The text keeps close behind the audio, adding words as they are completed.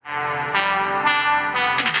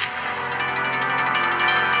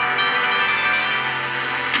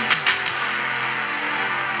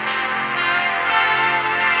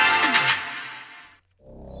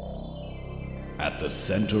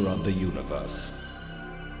center of the universe,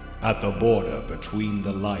 at the border between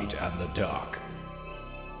the light and the dark,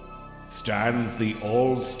 stands the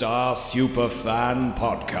All-Star Superfan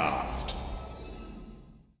Podcast.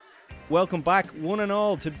 Welcome back, one and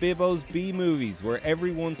all, to Bibbo's B-Movies, where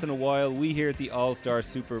every once in a while we here at the All-Star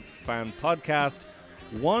Superfan Podcast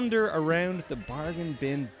wander around the bargain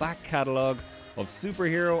bin back catalogue of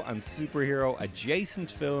superhero and superhero-adjacent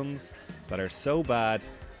films that are so bad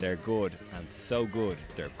they're good, and so good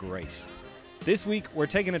they're great. This week we're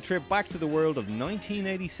taking a trip back to the world of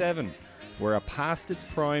 1987, where a past its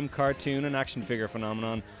prime cartoon and action figure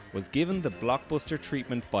phenomenon was given the blockbuster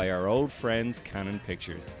treatment by our old friends Canon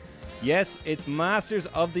Pictures. Yes, it's Masters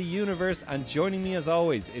of the Universe, and joining me as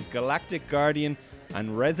always is Galactic Guardian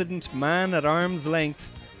and resident man at arm's length,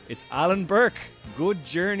 it's Alan Burke. Good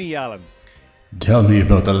journey, Alan. Tell me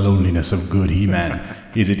about the loneliness of good He-Man.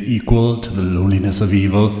 Is it equal to the loneliness of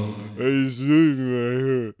evil?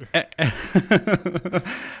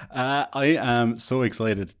 I am so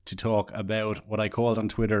excited to talk about what I called on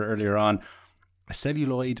Twitter earlier on a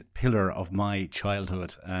celluloid pillar of my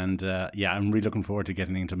childhood. And I'm really looking forward to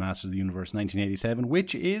getting into Masters of the Universe 1987,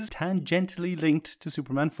 which is tangentially linked to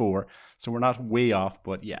Superman 4. So we're not way off,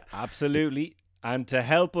 but yeah. Absolutely. And to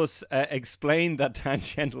help us explain that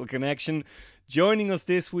tangential connection, joining us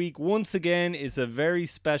this week once again is a very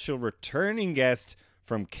special returning guest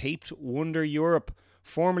from Caped Wonder Europe,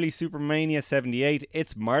 formerly Supermania 78.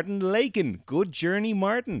 It's Martin Lakin. Good journey,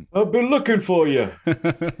 Martin. I've been looking for you.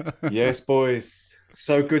 Yes, boys.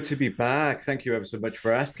 So good to be back. Thank you ever so much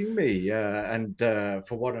for asking me. And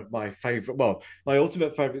for one of my favorite, my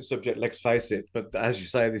ultimate favorite subject, let's face it. But as you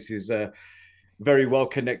say, this is very well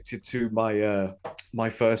connected to my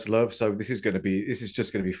first love. So this is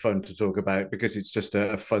just going to be fun to talk about because it's just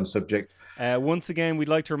a fun subject. Once again, we'd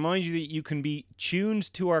like to remind you that you can be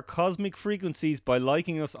tuned to our cosmic frequencies by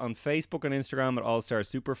liking us on Facebook and Instagram at All-Star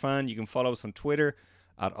Superfan. You can follow us on Twitter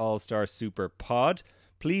at All-Star Superpod.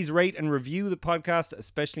 Please rate and review the podcast,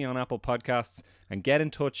 especially on Apple Podcasts, and get in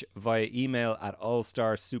touch via email at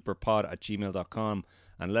allstarsuperpod@gmail.com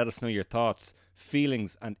and let us know your thoughts,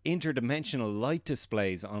 feelings, and interdimensional light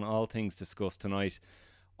displays on all things discussed tonight.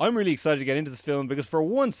 I'm really excited to get into this film because for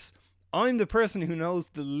once, I'm the person who knows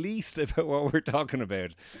the least about what we're talking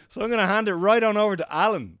about. So I'm going to hand it right on over to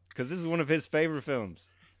Alan because this is one of his favourite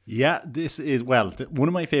films. Yeah, this is, one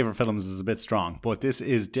of my favourite films is a bit strong, but this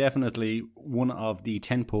is definitely one of the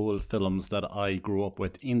tentpole films that I grew up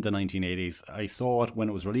with in the 1980s. I saw it when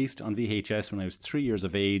it was released on VHS when I was 3 years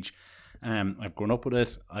of age. I've grown up with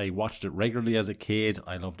it. I watched it regularly as a kid.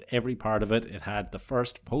 I loved every part of it. It had the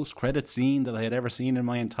first post-credit scene that I had ever seen in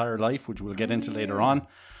my entire life, which we'll get into later on.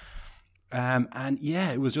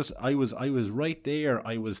 It was just, I was right there.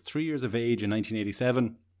 I was 3 years of age in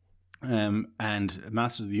 1987. And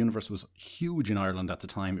Masters of the Universe was huge in Ireland at the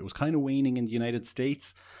time. It was kind of waning in the United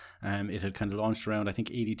States. It had kind of launched around, I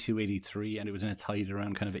think, 82, 83, and it was in its height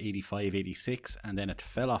around kind of 85, 86, and then it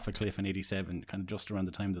fell off a cliff in 87, kind of just around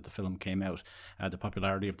the time that the film came out. The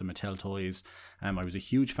popularity of the Mattel toys. I was a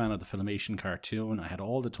huge fan of the Filmation cartoon. I had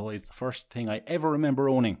all the toys. The first thing I ever remember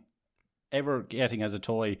ever getting as a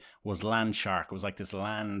toy was Land Shark. It was like this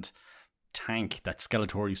land tank that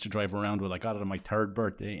Skeletor used to drive around with. I got it on my third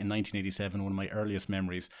birthday in 1987, one of my earliest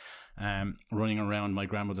memories. Running around my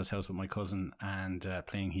grandmother's house with my cousin and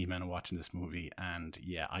playing He-Man and watching this movie, and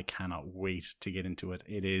yeah, I cannot wait to get into it.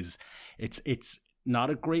 It's not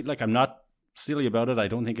a great, I'm not silly about it. I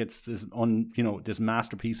don't think it's this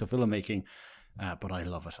masterpiece of filmmaking, but I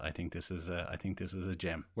love it. I think this is a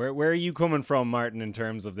gem. Where are you coming from, Martin, in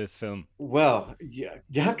terms of this film? Well, yeah,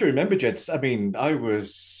 you have to remember, gents. I mean, I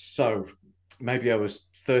was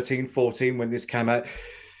 13, 14 when this came out.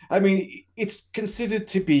 I mean, it's considered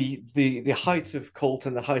to be the height of cult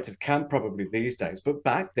and the height of camp probably these days. But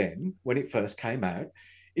back then, when it first came out,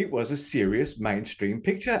 it was a serious mainstream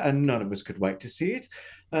picture and none of us could wait to see it.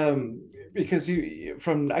 Because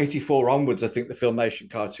from 84 onwards, I think the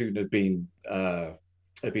Filmation cartoon had been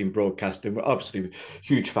broadcast, and we're obviously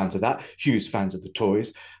huge fans of that, huge fans of the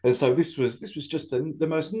toys. And so this was just the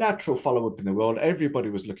most natural follow-up in the world. Everybody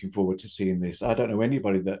was looking forward to seeing this. I don't know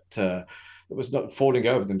anybody that was not falling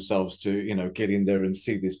over themselves to, get in there and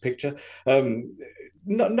see this picture.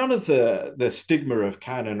 None of the stigma of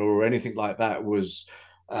canon or anything like that was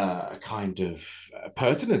kind of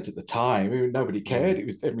pertinent at the time. I mean, nobody cared. It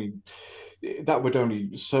was, that would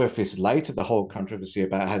only surface later, the whole controversy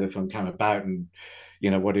about how the film came about and,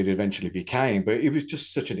 what it eventually became. But it was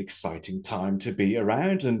just such an exciting time to be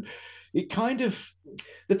around. And, it kind of,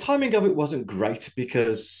 the timing of it wasn't great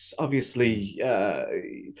because obviously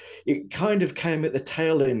it kind of came at the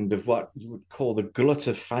tail end of what you would call the glut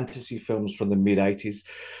of fantasy films from the mid 80s.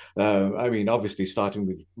 I mean, obviously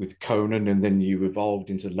starting with Conan, and then you evolved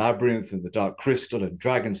into Labyrinth and The Dark Crystal and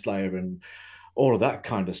Dragon Slayer and all of that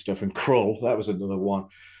kind of stuff. And Krull, that was another one.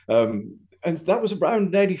 And that was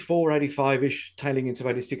around 84, 85-ish, tailing into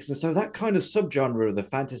 86. And so that kind of subgenre of the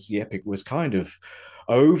fantasy epic was kind of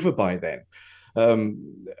over by then.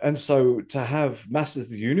 And so to have Masters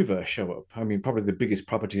of the Universe show up, I mean, probably the biggest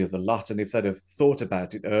property of the lot. And if they'd have thought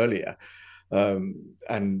about it earlier, and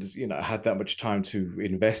had that much time to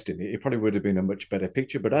invest in it, it probably would have been a much better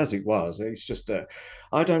picture. But as it was, it's just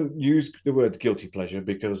I don't use the word guilty pleasure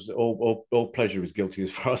because all pleasure is guilty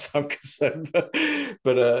as far as I'm concerned.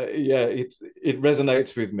 But yeah, it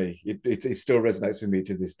resonates with me. It still resonates with me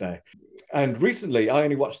to this day. And recently, I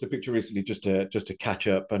only watched the picture recently just to catch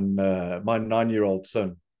up, and my 9-year-old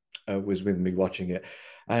son was with me watching it,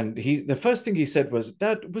 and the first thing he said was,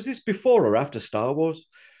 "Dad, was this before or after Star Wars?"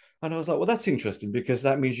 And I was like, well, that's interesting because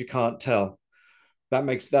that means you can't tell. That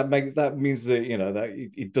means that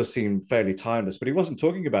that it does seem fairly timeless. But he wasn't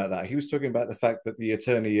talking about that. He was talking about the fact that the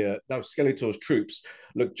Skeletor's troops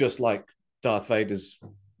look just like Darth Vader's,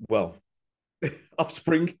 well,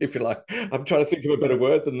 offspring, if you like. I'm trying to think of a better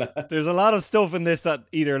word than that. There's a lot of stuff in this that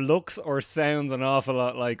either looks or sounds an awful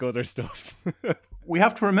lot like other stuff. We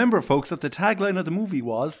have to remember, folks, that the tagline of the movie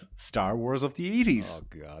was Star Wars of the 80s. Oh,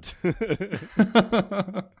 God.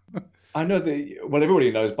 I know well,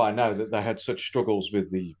 everybody knows by now that they had such struggles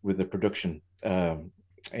with the production in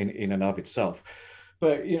and of itself.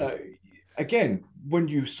 But, again, when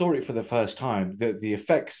you saw it for the first time, the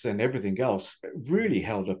effects and everything else really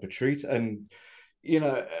held up a treat. And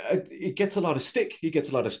it gets a lot of stick. He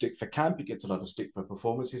gets a lot of stick for camp. He gets a lot of stick for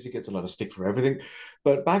performances. He gets a lot of stick for everything.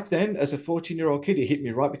 But back then, as a 14-year-old kid, it hit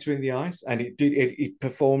me right between the eyes, and it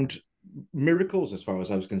performed miracles as far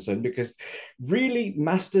as I was concerned, because really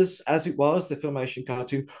Masters, as it was, the Filmation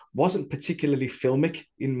cartoon, wasn't particularly filmic,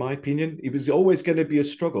 in my opinion. It was always going to be a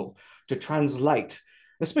struggle to translate,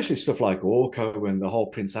 especially stuff like Orko and the whole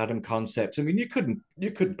Prince Adam concept. I mean, you couldn't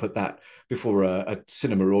put that before a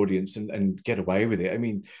cinema audience and get away with it. I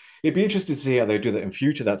mean, it'd be interesting to see how they do that in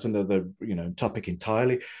future. That's another topic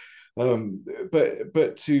entirely.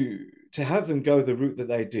 But to have them go the route that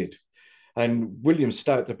they did, and William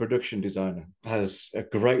Stout, the production designer, has a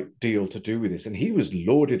great deal to do with this, and he was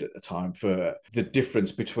lauded at the time for the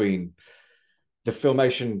difference between the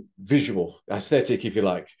Filmation visual aesthetic, if you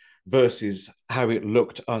like, versus how it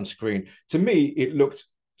looked on screen. To me, it looked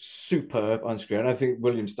superb on screen. And I think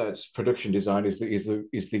William Stout's production design is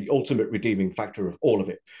the ultimate redeeming factor of all of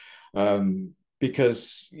it.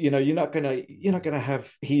 Because you're not gonna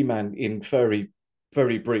have He-Man in furry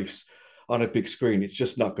briefs on a big screen. It's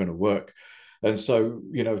just not going to work. And so,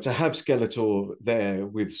 to have Skeletor there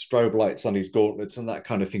with strobe lights on his gauntlets and that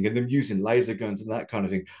kind of thing, and them using laser guns and that kind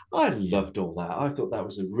of thing, I loved all that. I thought that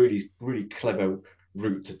was a really, really clever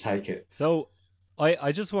route to take it. So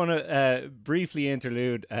I just want to briefly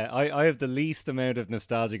interlude. I have the least amount of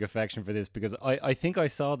nostalgic affection for this because I think I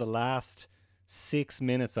saw the last 6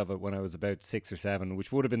 minutes of it when I was about 6 or 7,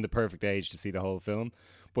 which would have been the perfect age to see the whole film.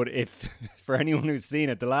 But if, for anyone who's seen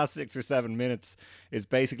it, the last 6 or 7 minutes is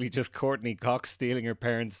basically just Courtney Cox stealing her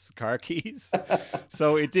parents' car keys.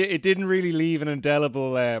 So it didn't really leave an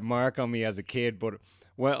indelible mark on me as a kid. But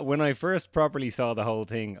when I first properly saw the whole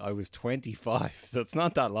thing, I was 25. So it's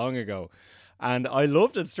not that long ago. And I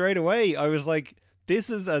loved it straight away. I was like, this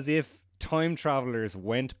is as if time travelers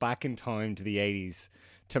went back in time to the 80s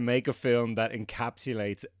to make a film that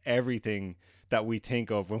encapsulates everything that we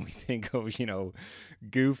think of when we think of,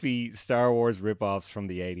 goofy Star Wars ripoffs from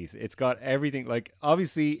the 80s. It's got everything. Like,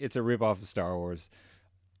 obviously, it's a ripoff of Star Wars.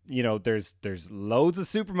 There's loads of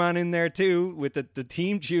Superman in there, too, with the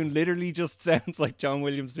theme tune literally just sounds like John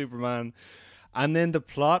Williams' Superman. And then the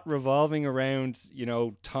plot revolving around,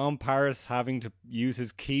 Tom Paris having to use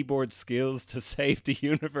his keyboard skills to save the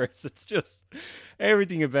universe. It's just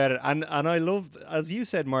everything about it. And I loved, as you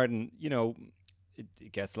said, Martin,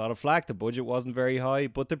 it gets a lot of flack. The budget wasn't very high,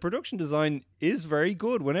 but the production design is very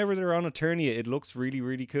good. Whenever they're on Eternia, it looks really,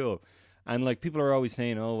 really cool. And like people are always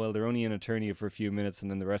saying, oh, well, they're only in Eternia for a few minutes and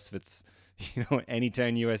then the rest of it's,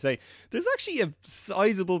 Anytown, USA. There's actually a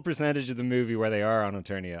sizable percentage of the movie where they are on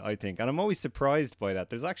Eternia, I think. And I'm always surprised by that.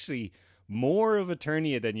 There's actually more of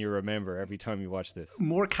Eternia than you remember every time you watch this.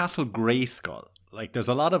 More Castle Grayskull. Like, there's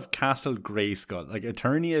a lot of Castle Grayskull. Like,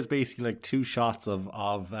 Eternia is basically like 2 shots of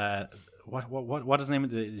what is the name of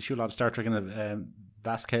the shoot a lot of Star Trek and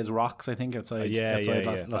Vasquez Rocks, I think, outside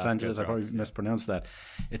Los Angeles. I probably mispronounced that.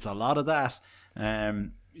 It's a lot of that.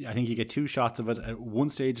 I think you get two shots of it. At one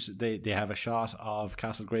stage, they have a shot of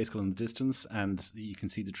Castle Grayskull in the distance, and you can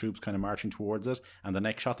see the troops kind of marching towards it. And the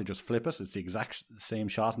next shot, they just flip it. It's the exact same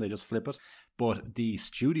shot, and they just flip it. But the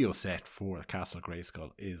studio set for Castle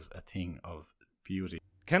Grayskull is a thing of beauty.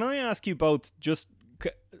 Can I ask you both, just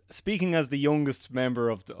speaking as the youngest member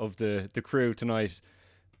of the crew tonight,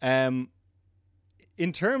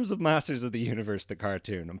 in terms of Masters of the Universe, the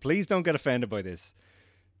cartoon, and please don't get offended by this,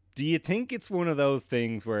 do you think it's one of those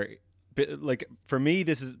things where, like, for me,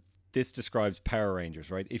 this describes Power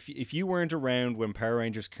Rangers, right? If you weren't around when Power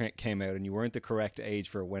Rangers came out and you weren't the correct age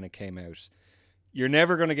for when it came out, you're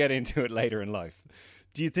never going to get into it later in life.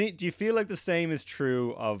 Do you feel like the same is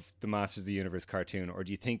true of the Masters of the Universe cartoon, or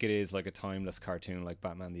do you think it is like a timeless cartoon like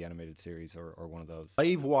Batman the Animated Series or one of those?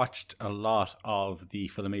 I've watched a lot of the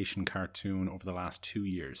Filmation cartoon over the last 2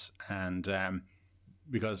 years, and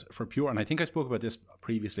because for pure, and I think I spoke about this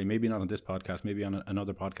previously, maybe not on this podcast, maybe on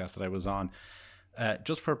another podcast that I was on,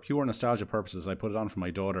 just for pure nostalgia purposes, I put it on for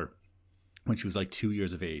my daughter when she was like 2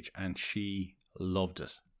 years of age, and she loved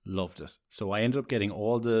it. So I ended up getting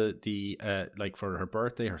all the like for her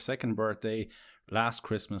birthday, her second birthday, last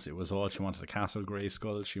Christmas, it was all she wanted: a Castle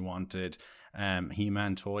Grayskull, she wanted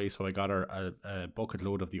He-Man toys. So I got her a bucket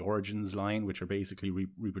load of the Origins line, which are basically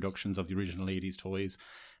reproductions of the original 80s toys,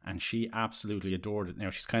 and she absolutely adored it. Now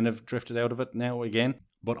she's kind of drifted out of it now again,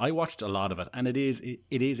 but I watched a lot of it, and it is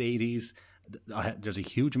 80s. There's a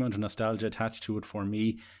huge amount of nostalgia attached to it for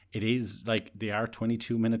me. It is like they are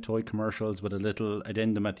 22-minute toy commercials with a little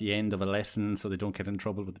addendum at the end of a lesson so they don't get in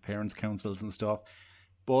trouble with the parents' councils and stuff.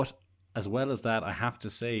 But as well as that, I have to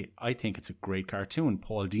say, I think it's a great cartoon.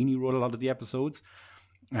 Paul Dini wrote a lot of the episodes.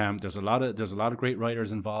 There's a lot of great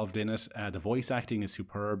writers involved in it. The voice acting is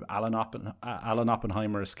superb. Alan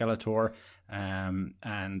Oppenheimer is Skeletor,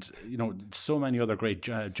 and you know, so many other great.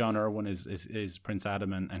 John Irwin is Prince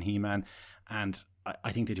Adam and He-Man, and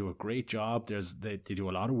I think they do a great job. They do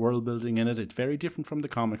a lot of world building in it. It's very different from the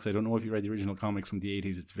comics. I don't know if you read the original comics from the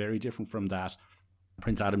 80s. It's very different from that.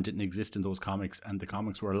 Prince Adam didn't exist in those comics, and the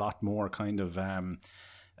comics were a lot more kind of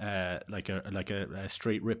like a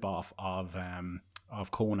straight rip off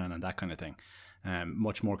of Conan and that kind of thing.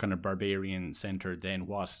 Much more kind of barbarian centered than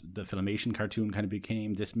what the Filmation cartoon kind of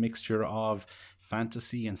became, this mixture of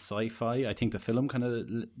fantasy and sci-fi. I think the film kind of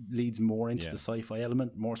leads more into the sci-fi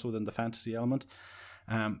element more so than the fantasy element.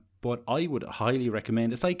 But I would highly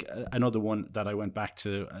recommend. It's like another one that I went back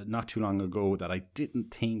to not too long ago that I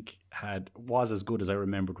didn't think was as good as I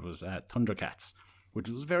remembered was Thundercats, which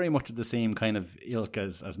was very much the same kind of ilk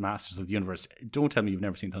as Masters of the Universe. Don't tell me you've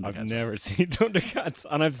never seen Thundercats. I've never seen Thundercats,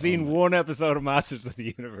 and I've seen one episode of Masters of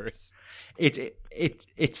the Universe.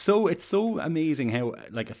 It's so amazing how,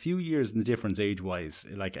 like, a few years in the difference age wise,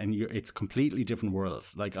 like, and it's completely different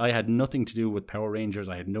worlds. Like, I had nothing to do with Power Rangers.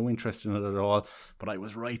 I had no interest in it at all, but I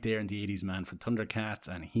was right there in the 80s, man, for Thundercats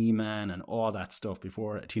and He-Man and all that stuff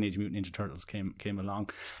before Teenage Mutant Ninja Turtles came along.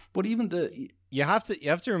 But even you have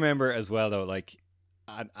to remember as well, though, like,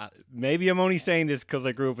 maybe I'm only saying this because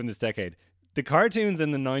I grew up in this decade. The cartoons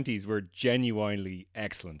in the 90s were genuinely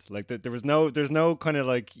excellent. Like, there's no kind of,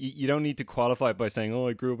 like, you don't need to qualify it by saying, oh,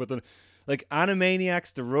 I grew up with them. Like,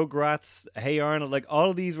 Animaniacs, the Rugrats, Hey Arnold, like, all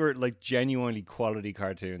of these were, like, genuinely quality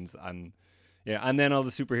cartoons. And yeah, and then all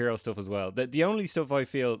the superhero stuff as well. The only stuff I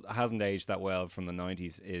feel hasn't aged that well from the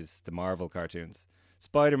 90s is the Marvel cartoons.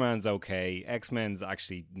 Spider-Man's okay. X-Men's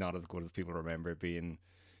actually not as good as people remember it being,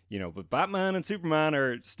 you know, but Batman and Superman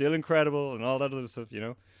are still incredible and all that other stuff, you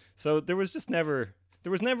know. So there was never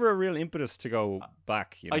a real impetus to go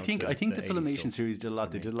back. You know, I think the Filmation stuff series did a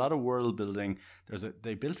lot. They did a lot of world building.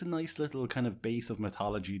 They built a nice little kind of base of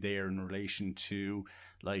mythology there in relation to,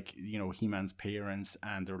 like, you know, He-Man's parents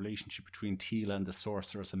and the relationship between Teela and the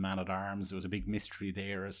Sorceress and Man-at-Arms. There was a big mystery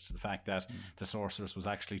there as to the fact that the Sorceress was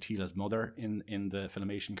actually Teela's mother in the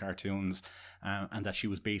Filmation cartoons, and that she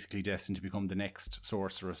was basically destined to become the next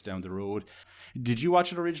Sorceress down the road. Did you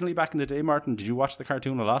watch it originally back in the day, Martin? Did you watch the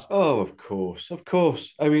cartoon a lot? Oh, of course.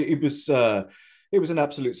 I mean, it was an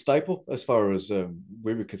absolute staple as far as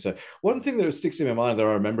we were concerned. One thing that sticks in my mind that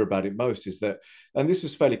I remember about it most is that, and this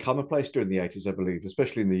was fairly commonplace during the 80s, I believe,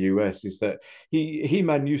 especially in the US, is that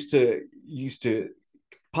He-Man used to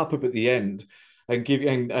pop up at the end and give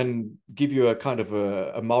you a kind of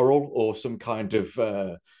a moral or some kind of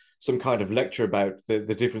lecture about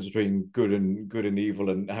the difference between good and evil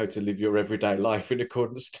and how to live your everyday life in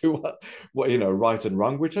accordance to what you know, right and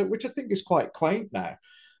wrong, which I think is quite quaint now.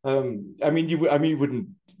 You wouldn't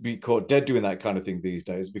be caught dead doing that kind of thing these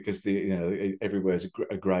days because everywhere's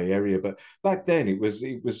a grey area. But back then it was.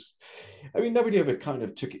 I mean, nobody ever kind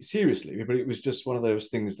of took it seriously, but it was just one of those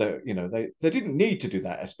things that they didn't need to do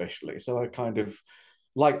that, especially. So I kind of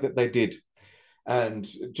like that they did, and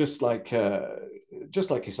just like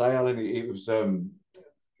you say, Alan, it was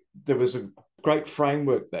there was a great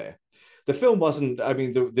framework there. The film wasn't. I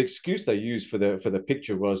mean, the excuse they used for the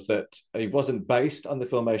picture was that it wasn't based on the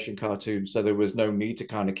Filmation cartoon, so there was no need to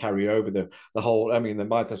kind of carry over the whole. I mean, the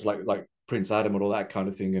mythos like Prince Adam and all that kind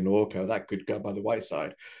of thing, and Orko, that could go by the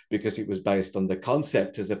wayside because it was based on the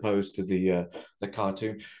concept as opposed to the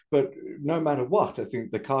cartoon. But no matter what, I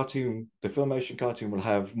think the Filmation cartoon, will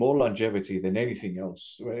have more longevity than anything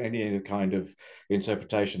else, any kind of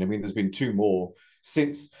interpretation. I mean, there's been two more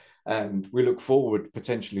since, and we look forward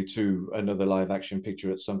potentially to another live action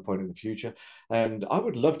picture at some point in the future. And I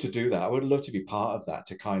would love to do that. I would love to be part of that,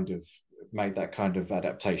 to kind of make that kind of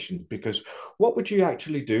adaptation, because what would you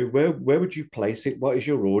actually do? Where would you place it? What is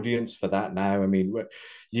your audience for that now? I mean,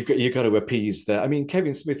 you've got to appease that. I mean,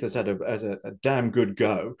 Kevin Smith has had a damn good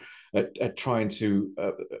go at trying to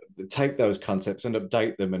take those concepts and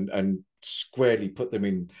update them and squarely put them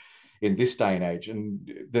in this day and age.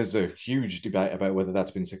 And there's a huge debate about whether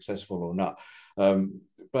that's been successful or not.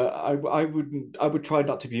 But I would try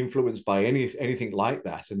not to be influenced by anything like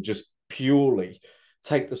that, and just purely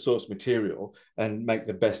take the source material and make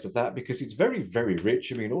the best of that, because it's very, very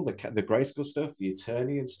rich. I mean, all the Grayskull stuff, the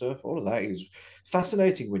Attorney and stuff, all of that is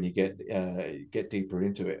fascinating when you get deeper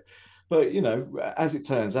into it. But as it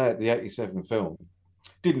turns out, the '87 film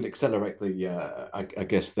didn't accelerate I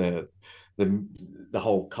guess the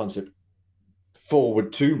whole concept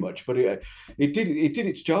forward too much, but it did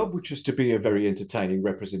its job, which was to be a very entertaining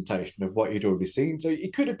representation of what you'd already seen. So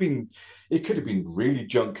it could have been really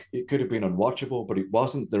junk, it could have been unwatchable, but it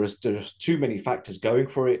wasn't. There's too many factors going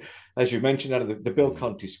for it. As you mentioned, out of the Bill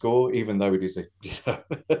Conti score, even though it is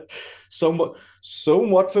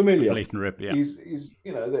somewhat familiar, a blatant rip, yeah. Is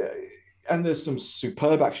and there's some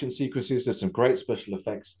superb action sequences, there's some great special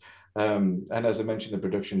effects. And as I mentioned, the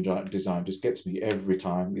production design just gets me every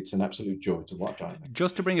time. It's an absolute joy to watch, I think.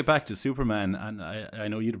 Just to bring it back to Superman, and I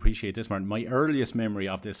know you'd appreciate this, Martin, my earliest memory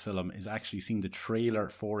of this film is actually seeing the trailer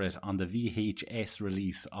for it on the VHS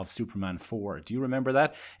release of Superman 4. Do you remember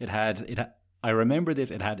that? I remember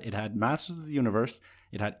this. It had Masters of the Universe,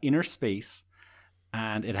 it had Inner Space,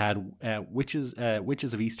 and it had Witches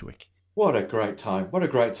of Eastwick. What a great time. What a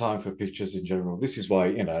great time for pictures in general. This is why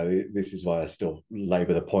I still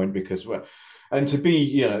labour the point, because to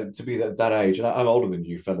be that age, and I'm older than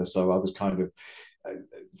you fellas, so I was kind of,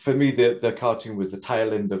 for me, the cartoon was the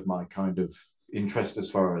tail end of my kind of interest as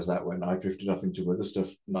far as that went. I drifted off into other stuff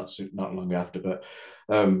not long after, but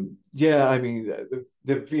I mean,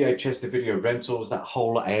 the VHS, the video rentals, that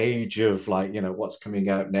whole age of what's coming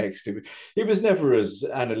out next, it was never as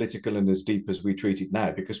analytical and as deep as we treat it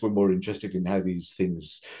now, because we're more interested in how these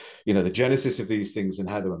things, the genesis of these things and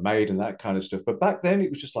how they were made and that kind of stuff. But back then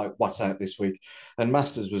it was just like, what's out this week? And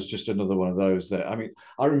Masters was just another one of those that, I mean,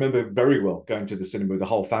 I remember very well going to the cinema with the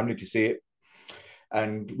whole family to see it.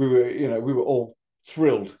 And we were all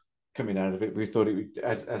thrilled coming out of it. We thought it,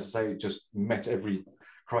 as I say, it just met every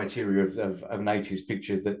criteria of an 80s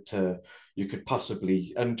picture that you could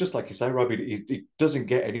possibly. And just like you say, Robbie, it doesn't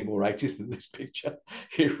get any more 80s than this picture.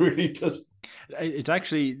 It really does. It's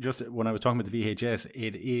actually, just when I was talking about the VHS,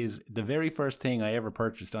 it is the very first thing I ever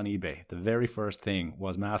purchased on eBay. The very first thing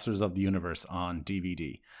was Masters of the Universe on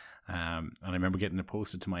DVD. And I remember getting it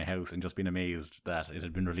posted to my house and just being amazed that it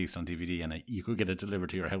had been released on DVD, and you could get it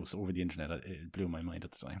delivered to your house over the internet. It blew my mind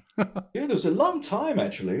at the time. Yeah, there was a long time,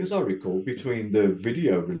 actually, as I recall, between the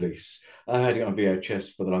video release. I had it on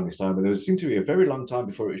VHS for the longest time, but there seemed to be a very long time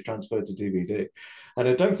before it was transferred to DVD. And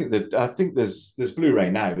I think there's Blu-ray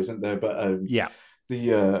now, isn't there? But yeah.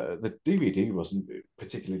 The DVD wasn't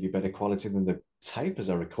particularly better quality than the tape, as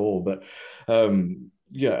I recall. But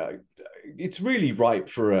it's really ripe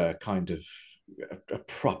for a kind of a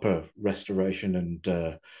proper restoration and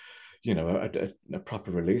a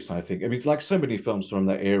proper release, I think. I mean, it's like so many films from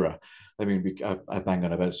that era. I mean, I bang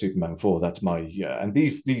on about Superman 4. That's my and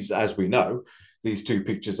these, as we know, these two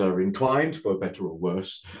pictures are entwined, for better or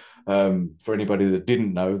worse. For anybody that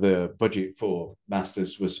didn't know, the budget for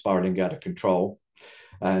Masters was spiraling out of control,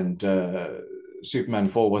 and Superman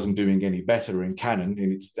 4 wasn't doing any better in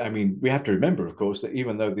canon. And we have to remember, of course, that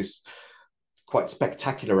even though this quite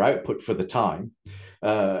spectacular output for the time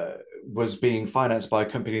was being financed by a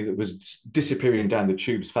company that was disappearing down the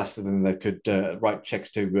tubes faster than they could write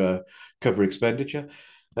checks to cover expenditure.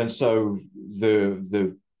 And so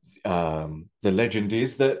the legend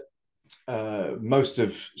is that most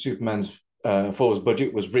of Superman's 4's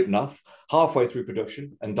budget was written off halfway through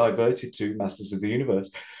production and diverted to Masters of the Universe,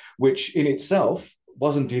 which in itself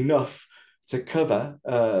wasn't enough to cover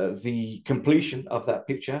the completion of that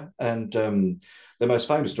picture. And the most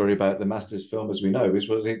famous story about the Masters film, as we know,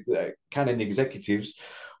 was Canon executives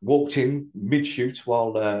walked in mid-shoot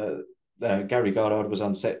while Gary Goddard was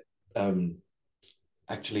on set,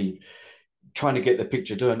 actually trying to get the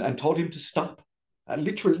picture done, and told him to stop. And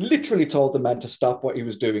literally told the man to stop what he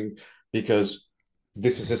was doing because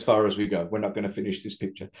this is as far as we go. We're not going to finish this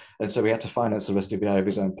picture. And so he had to finance the rest of it out of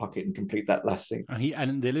his own pocket and complete that last scene.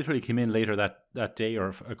 And they literally came in later that day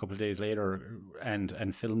or a couple of days later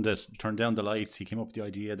and filmed it, turned down the lights. He came up with the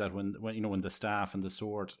idea that when the staff and the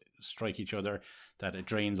sword strike each other, that it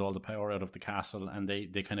drains all the power out of the castle, and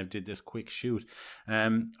they kind of did this quick shoot. I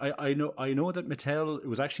know that it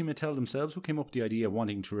was actually Mattel themselves who came up with the idea of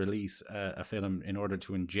wanting to release a film in order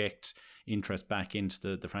to inject interest back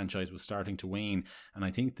into the franchise was starting to wane. And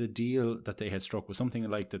I think the deal that they had struck was something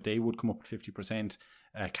like that they would come up with 50%,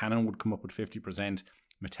 Canon would come up with 50%,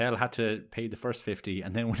 Mattel had to pay the first 50%,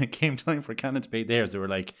 and then when it came time for Canon to pay theirs, they were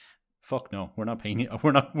like, fuck no, we're not paying it.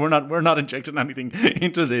 We're not injecting anything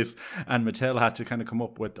into this. And Mattel had to kind of come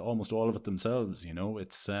up with almost all of it themselves,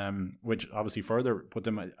 It's which obviously further put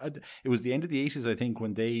them. It was the end of the 80s, I think,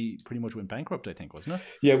 when they pretty much went bankrupt, I think, wasn't it?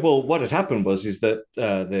 Yeah, well, what had happened is that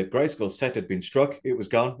the Grayskull set had been struck. It was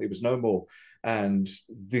gone. It was no more. And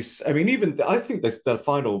this, I mean, even I think the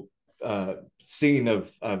final scene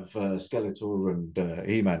of Skeletor and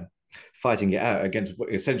He-Man fighting it out against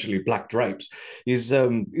essentially black drapes is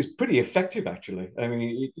pretty effective, actually. I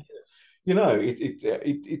mean,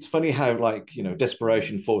 it's funny how, like,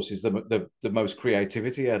 desperation forces the most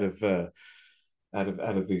creativity out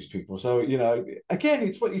of these people. So again,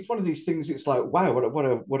 it's one of these things. It's like, wow,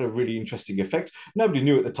 what a really interesting effect. Nobody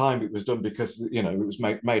knew at the time it was done because it was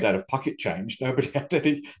made out of pocket change. Nobody had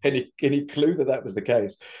any clue that was the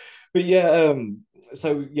case. But yeah,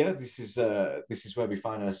 so yeah, this is where we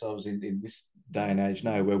find ourselves in this day and age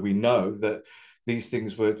now, where we know that these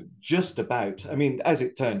things were just about. I mean, as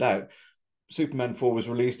it turned out, Superman 4 was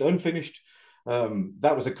released unfinished.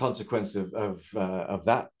 That was a consequence of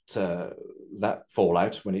that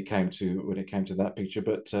fallout when it came to that picture.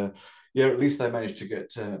 But yeah, at least they managed to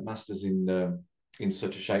get Masters in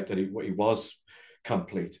such a shape that it was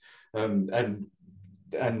complete.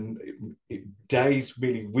 And days,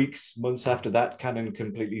 really weeks, months after that, Canon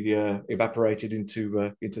completely evaporated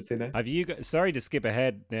into thin air. Have you? Sorry to skip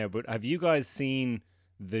ahead now, but have you guys seen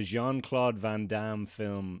the Jean-Claude Van Damme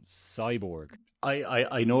film Cyborg?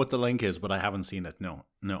 I know what the link is, but I haven't seen it. No.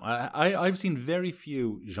 I've seen very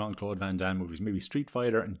few Jean-Claude Van Damme movies. Maybe Street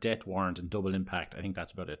Fighter and Death Warrant and Double Impact. I think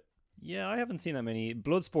that's about it. Yeah, I haven't seen that many.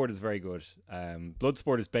 Bloodsport is very good.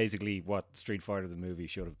 Bloodsport is basically what Street Fighter the movie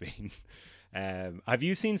should have been. Have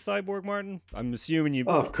you seen Cyborg, Martin? I'm assuming you.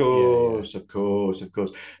 Of course.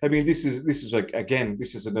 I mean, this is like, again,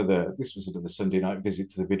 this was another Sunday night visit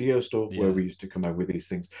to the video store where we used to come out with these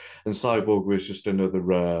things, and Cyborg was just another.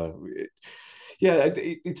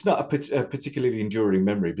 It's not a particularly enduring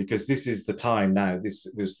memory because this is the time now. This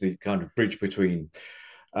was the kind of bridge between.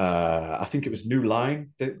 I think it was New Line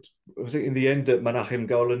that was it in the end that Menachem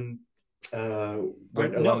Golan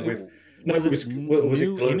went along with. No, was it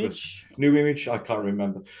New Image? New Image, I can't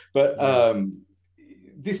remember. But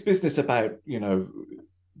this business about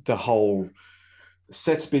the whole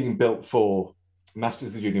sets being built for Masters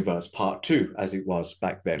of the Universe Part 2, as it was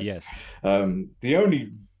back then. Yes. The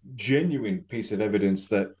only genuine piece of evidence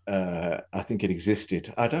that I think it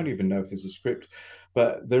existed. I don't even know if there's a script,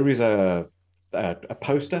 but there is a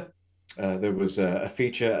poster. There was a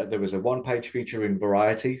feature. There was a one-page feature in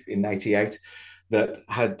Variety in '88 that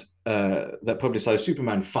had that publicized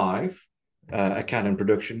Superman 5, a Canon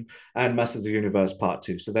production, and Masters of the Universe Part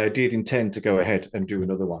 2. So they did intend to go ahead and do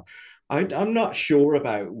another one. I'm not sure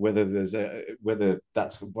about whether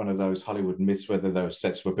that's one of those Hollywood myths, whether those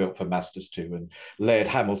sets were built for Masters 2 and Laird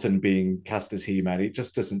Hamilton being cast as He-Man. It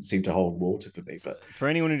just doesn't seem to hold water for me. But for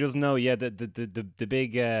anyone who doesn't know, the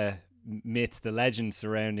big myth, the legend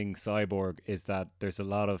surrounding Cyborg is that there's a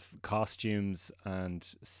lot of costumes and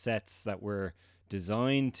sets that were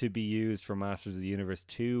designed to be used for Masters of the Universe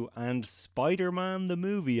 2 and Spider-Man the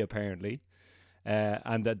movie, apparently.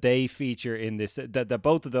 And that they feature in this, that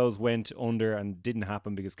both of those went under and didn't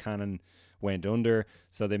happen because Canon went under.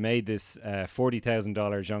 So they made this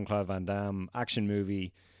 $40,000 Jean-Claude Van Damme action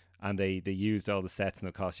movie, and they used all the sets and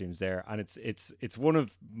the costumes there. And it's one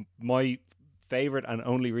of my favorite and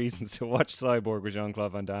only reasons to watch Cyborg with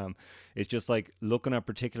Jean-Claude Van Damme is just like looking at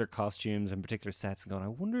particular costumes and particular sets and going, I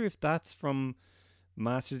wonder if that's from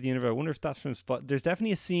Masters of the Universe. I wonder if that's from There's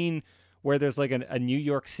definitely a scene where there's like a New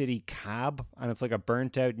York City cab, and it's like a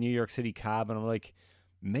burnt out New York City cab, and I'm like,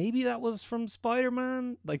 maybe that was from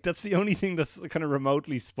Spider-Man. Like, that's the only thing that's kind of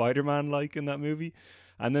remotely Spider-Man like in that movie.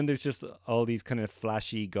 And then there's just all these kind of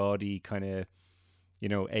flashy, gaudy kind of,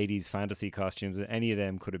 80s fantasy costumes. Any of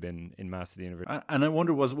them could have been in Masters of the Universe. And I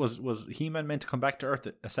wonder, was He-Man meant to come back to Earth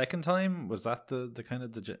a second time? Was that the kind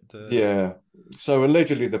of the Yeah. So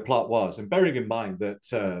allegedly the plot was, and bearing in mind that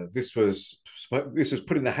this was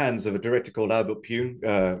put in the hands of a director called Albert Pune.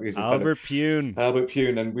 Albert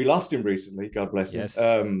Pune, and we lost him recently. God bless him. Yes.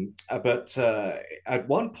 But at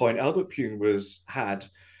one point, Albert Pune had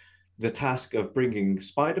the task of bringing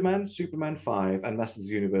Spider-Man, Superman 5, and Masters of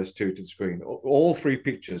the Universe 2 to the screen. All three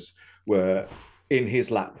pictures were in his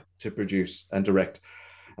lap to produce and direct.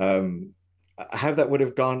 How that would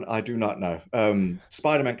have gone, I do not know.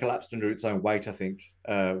 Spider-Man collapsed under its own weight, I think.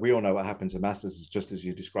 We all know what happened to Masters, just as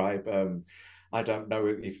you describe. I don't know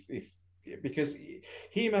if because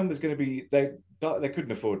He-Man was going to be, they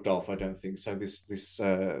couldn't afford Dolph, I don't think. So this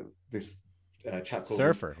chap called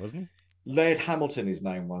Surfer, wasn't he? Laird Hamilton, his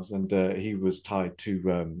name was, and he was tied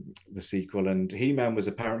to the sequel. And He-Man was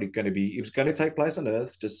apparently going to take place on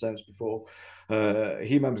Earth, just the same as before.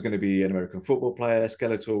 He-Man was going to be an American football player.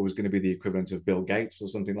 Skeletor was going to be the equivalent of Bill Gates or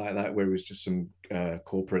something like that, where he was just some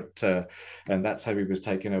corporate, and that's how he was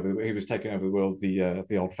taking over. He was taking over the world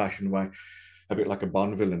the old-fashioned way, a bit like a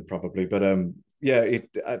Bond villain, probably. But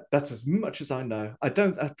that's as much as I know.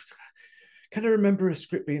 Can I remember a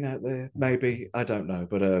script being out there? Maybe. I don't know.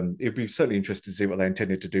 But it'd be certainly interesting to see what they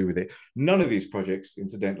intended to do with it. None of these projects,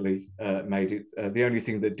 incidentally, made it. The only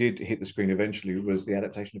thing that did hit the screen eventually was the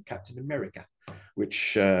adaptation of Captain America,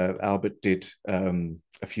 which Albert did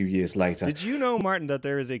a few years later. Did you know, Martin, that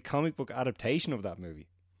there is a comic book adaptation of that movie?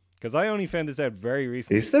 Because I only found this out very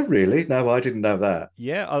recently. Is there really? No, I didn't know that.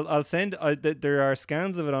 Yeah, I'll send. There are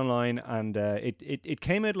scans of it online, and it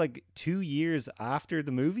came out like 2 years after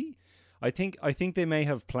the movie. I think they may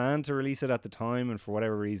have planned to release it at the time, and for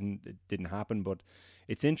whatever reason it didn't happen. But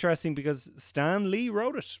it's interesting because Stan Lee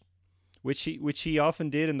wrote it, which he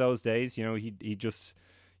often did in those days. He just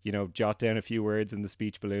jot down a few words in the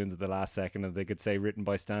speech balloons at the last second, and they could say written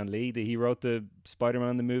by Stan Lee. He wrote the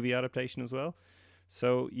Spider-Man the movie adaptation as well.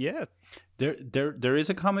 So yeah, there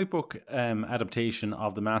is a comic book adaptation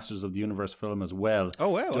of the Masters of the Universe film as well. Oh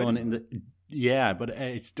wow! But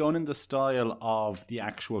it's done in the style of the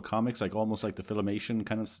actual comics, like almost like the Filmation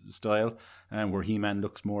kind of style, where He-Man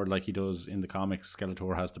looks more like he does in the comics.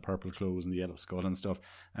 Skeletor has the purple clothes and the yellow skull and stuff.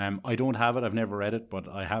 I don't have it; I've never read it, but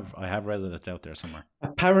I have read that it's out there somewhere.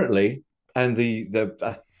 Apparently, and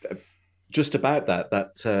just about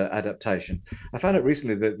that adaptation, I found out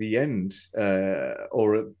recently that the end,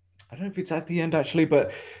 or I don't know if it's at the end actually,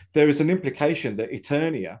 but there is an implication that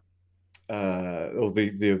Eternia, or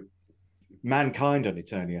the mankind on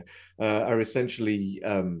Eternia, are essentially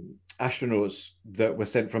astronauts that were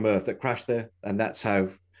sent from Earth that crashed there, and that's how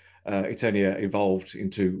Eternia evolved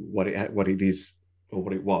into what it is, or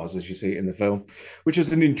what it was, as you see it in the film, which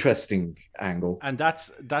is an interesting angle. And that's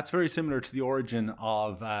very similar to the origin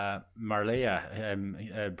of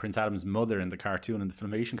Marleya, Prince Adam's mother in the cartoon, in the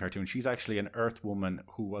Filmation cartoon. She's actually an Earth woman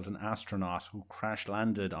who was an astronaut who crash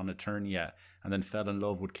landed on Eternia and then fell in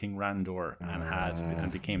love with King Randor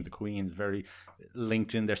and became the queen. It's very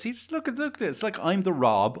linked in there. See, look at this. Like, I'm the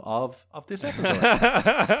Rob of this episode.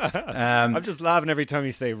 I'm just laughing every time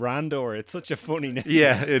you say Randor. It's such a funny name.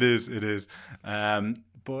 Yeah, it is.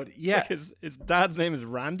 But yeah, like his dad's name is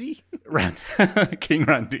Randy. King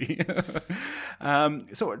Randy.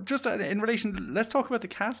 So just in relation, let's talk about the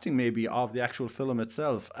casting maybe of the actual film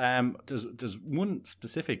itself. There's one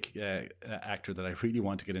specific actor that I really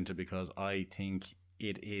want to get into, because I think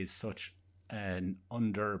it is such an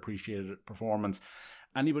underappreciated performance.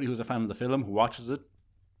 Anybody who's a fan of the film, who watches it,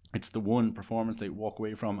 it's the one performance they walk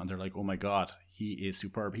away from and they're like, oh my God, he is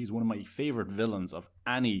superb. He's one of my favorite villains of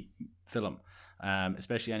any film.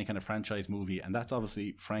 Especially any kind of franchise movie, and that's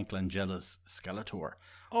obviously Frank Langella's Skeletor.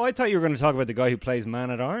 Oh, I thought you were going to talk about the guy who plays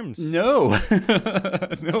Man-at-Arms. No.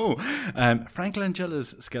 No. Frank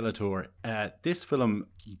Langella's Skeletor. This film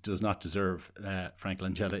does not deserve Frank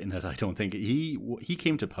Langella in it, I don't think. He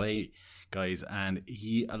came to play, guys, and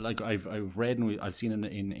he, like I've read and I've seen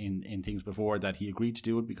in things before, that he agreed to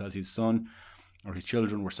do it because his son or his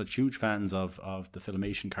children were such huge fans of the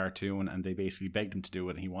Filmation cartoon, and they basically begged him to do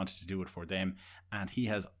it, and he wanted to do it for them. And he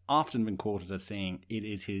has often been quoted as saying it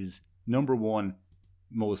is his number one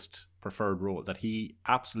most preferred role, that he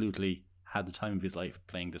absolutely had the time of his life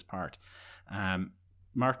playing this part.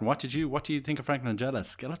 Martin, what do you think of Frank Langella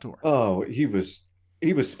as Skeletor? Oh, he was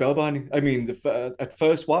spellbinding. I mean, at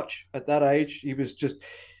first watch at that age, he was just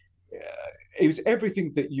he was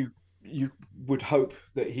everything that you would hope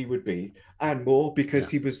that he would be and more, because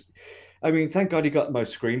he was. I mean, thank God he got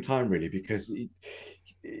most screen time, really, because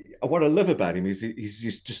what I love about him is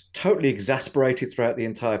he's just totally exasperated throughout the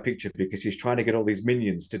entire picture, because he's trying to get all these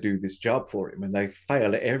minions to do this job for him, and they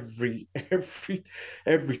fail at every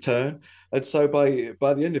turn. And so by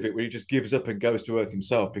the end of it, when he just gives up and goes to Earth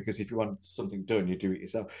himself, because if you want something done, you do it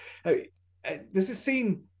yourself. There's a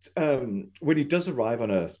scene when he does arrive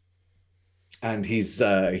on Earth, and his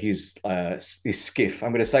skiff,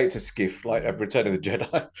 I'm going to say it's a skiff, like a Return of the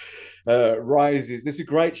Jedi, rises. This is a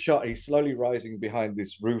great shot. He's slowly rising behind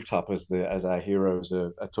this rooftop as our heroes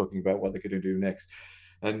are talking about what they're going to do next.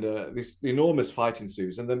 And this enormous fight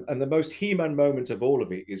ensues. And the most He-Man moment of all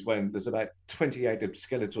of it is when there's about 28 of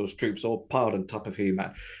Skeletor's troops all piled on top of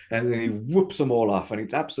He-Man. And then he whoops them all off, and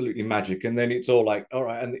it's absolutely magic. And then it's all like, all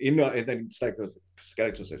right. And then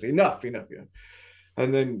Skeletor says, enough.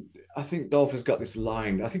 And then I think Dolph has got this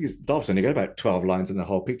line. I think Dolph's only got about 12 lines in the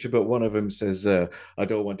whole picture, but one of them says, I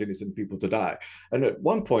don't want innocent people to die. And at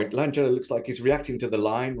one point, Langella looks like he's reacting to the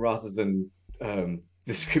line rather than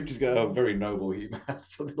the script is going, oh, very noble He-Man,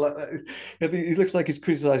 something like that. I think he looks like he's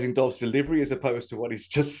criticizing Dolph's delivery as opposed to what he's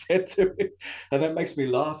just said to him. And that makes me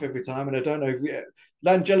laugh every time. And I don't know if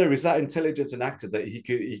Langella is that intelligent an actor that he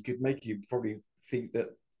could make you probably think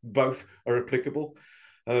that both are applicable.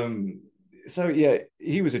 So yeah,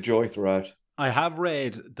 he was a joy throughout. I have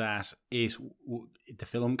read that the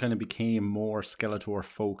film kind of became more Skeletor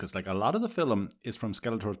focused. Like, a lot of the film is from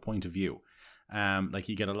Skeletor's point of view. Like,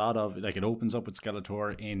 you get a lot of, like, it opens up with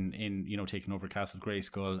Skeletor in taking over Castle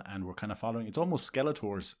Grayskull, and we're kind of following. It's almost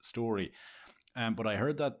Skeletor's story. But I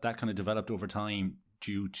heard that kind of developed over time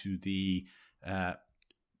due to the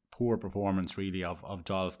poor performance, really, of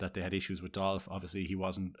Dolph. That they had issues with Dolph. Obviously, he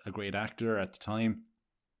wasn't a great actor at the time.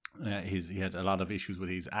 He had a lot of issues with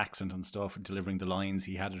his accent and stuff, delivering the lines.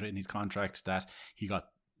 He had it in his contract that he got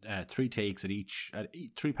 3 takes at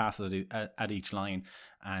 3 passes at each line,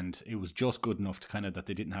 and it was just good enough to kind of that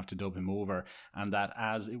they didn't have to dub him over, and that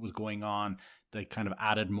as it was going on, they kind of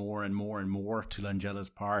added more and more and more to Langella's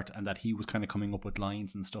part, and that he was kind of coming up with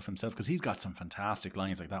lines and stuff himself, because he's got some fantastic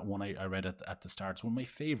lines. Like that one I read at the start, it's one of my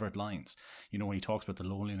favorite lines, when he talks about the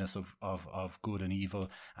loneliness of good and evil,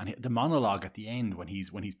 and the monologue at the end when he's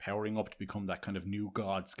powering up to become that kind of new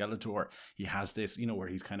god Skeletor. He has this, where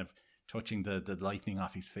he's kind of touching the lightning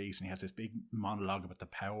off his face, and he has this big monologue about the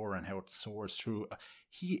power and how it soars through.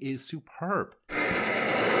 He is superb.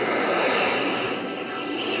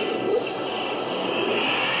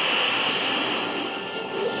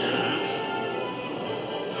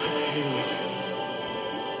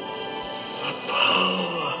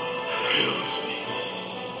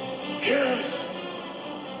 Yes,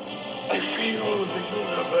 I feel the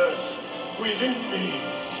universe within me.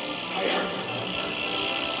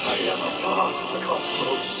 I am a part of the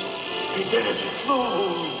cosmos. Its energy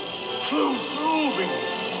flows through me.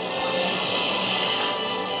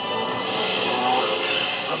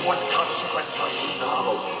 Of what consequence are you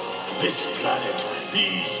now? This planet,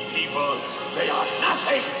 these people, they are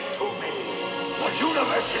nothing to me. The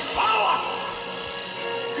universe's power.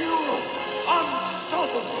 You,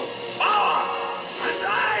 unstoppable power. And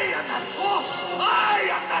I am that force. I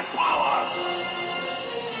am that power.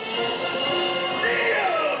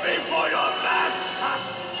 Kneel before your master.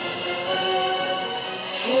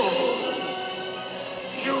 Fool.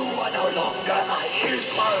 You are no longer my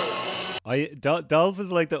equal. Dolph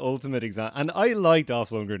is like the ultimate example, and I like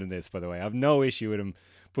Dolph Lundgren in this, by the way. I have no issue with him,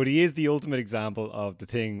 but he is the ultimate example of the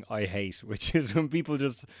thing I hate, which is when people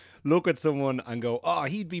just look at someone and go, oh,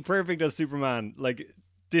 he'd be perfect as Superman, like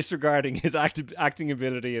disregarding his acting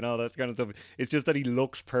ability and all that kind of stuff. It's just that he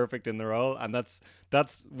looks perfect in the role, and that's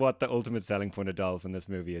what the ultimate selling point of Dolph in this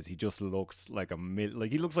movie is. He just looks like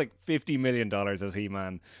he looks like $50 million as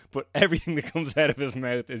He-Man, but everything that comes out of his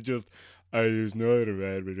mouth is just, I was not a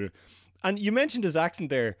bad. And you mentioned his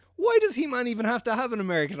accent there. Why does He-Man even have to have an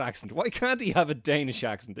American accent? Why can't he have a Danish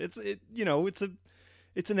accent? It's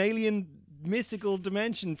an alien mystical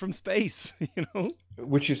dimension from space,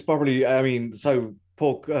 Which is probably, I mean, so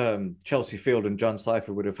Paul Chelsea Field and John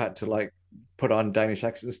Cypher would have had to put on Danish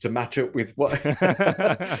accents to match up with what,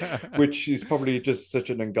 which is probably just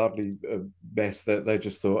such an ungodly mess that they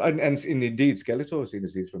just thought. And indeed, Skeletor, seeing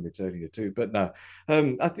as he's from Eternia too. But no,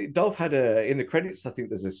 I think Dolph had in the credits, I think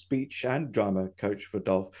there's a speech and drama coach for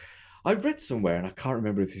Dolph. I read somewhere, and I can't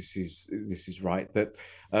remember if this is right, that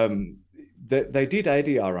they did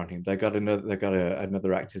ADR on him. They got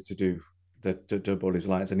another actor to do to dub all his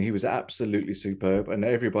lines, and he was absolutely superb. And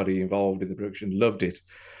everybody involved in the production loved it.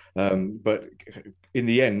 But in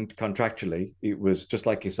the end, contractually, it was just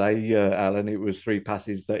like you say, Alan. It was 3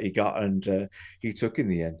 passes that he got, and he took in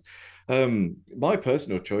the end. My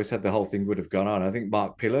personal choice, had the whole thing would have gone on, I think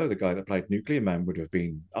Mark Pillow, the guy that played Nuclear Man, would have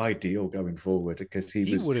been ideal going forward, because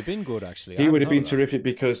he would have been good, actually. He would have been terrific,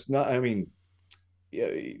 because you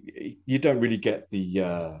don't really get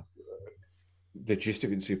the gist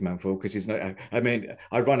of it in Superman 4, because he's not. I mean,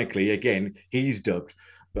 ironically, again, he's dubbed,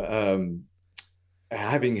 but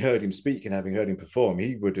having heard him speak and having heard him perform,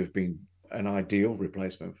 he would have been an ideal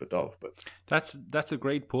replacement for Dolph. But that's a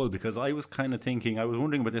great pull, because I was kind of thinking, I was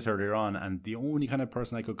wondering about this earlier on, and the only kind of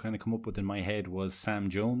person I could kind of come up with in my head was Sam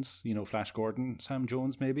Jones, Flash Gordon, Sam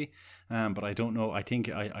Jones maybe, but I don't know. I think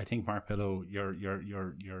Mark Pillow,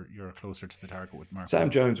 you're closer to the target with Mark. Sam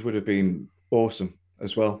Jones would have been awesome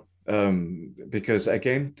as well, because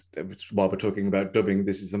again, while we're talking about dubbing,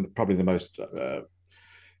 this is probably the most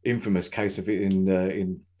infamous case of it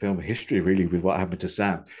in film history, really, with what happened to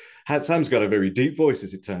Sam. Sam's got a very deep voice,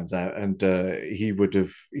 as it turns out, and he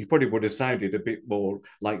probably would have sounded a bit more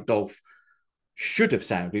like Dolph should have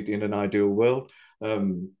sounded in an ideal world.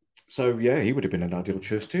 So yeah, he would have been an ideal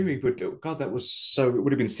choice too. It would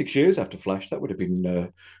have been 6 years after Flash. That would have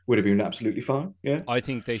been absolutely fine. Yeah, I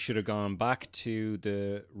think they should have gone back to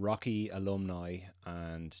the Rocky alumni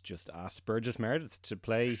and just asked Burgess Meredith to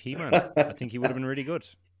play He-Man. I think he would have been really good.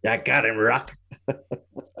 I got him, Rock.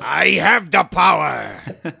 I have the power.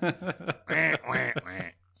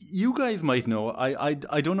 You guys might know. I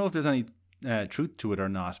don't know if there's any truth to it or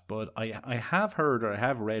not, but I have heard, or I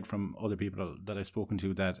have read from other people that I've spoken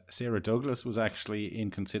to, that Sarah Douglas was actually in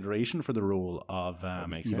consideration for the role of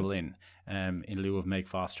Evelyn in lieu of Meg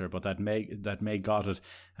Foster, but that Meg got it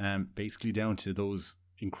basically down to those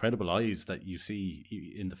incredible eyes that you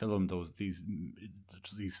see in the film,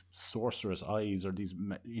 these sorceress eyes, or these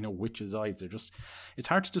witches' eyes. They're just, it's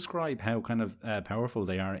hard to describe how kind of powerful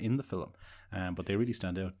they are in the film, but they really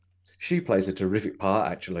stand out. She plays a terrific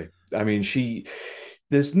part, actually. I mean,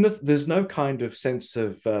 there's no kind of sense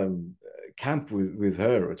of camp with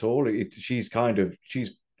her at all. She's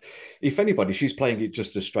if anybody, she's playing it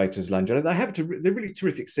just as straight as Langella. They have a really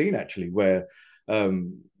terrific scene, actually, where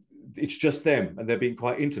it's just them and they're being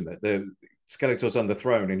quite intimate. Skeletor's on the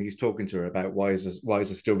throne and he's talking to her about why is there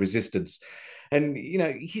still resistance, and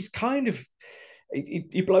he's kind of,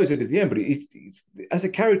 he blows it at the end, but he's, as a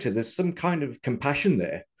character, there's some kind of compassion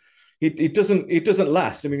there. It doesn't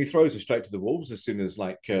last. I mean, he throws her straight to the wolves as soon as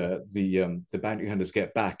the bounty hunters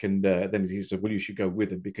get back, and then he said, "Well, you should go with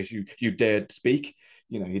them because you dared speak.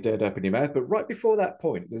 You dared open your mouth." But right before that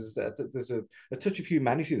point, there's a touch of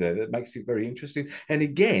humanity there that makes it very interesting. And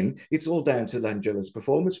again, it's all down to Langella's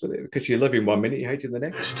performance with it, because you love him one minute, you hate him the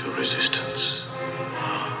next. There's still resistance.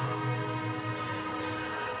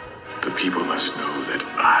 The people must know that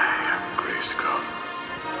I am Grayskull.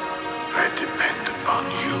 I depend upon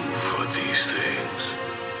you for these things.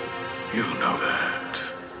 You know that.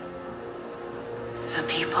 The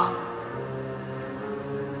people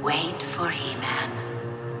wait for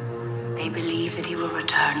He-Man. They believe that he will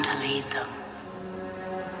return to lead them.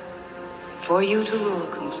 For you to rule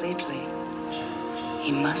completely,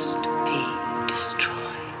 he must be destroyed.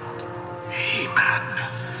 He-Man.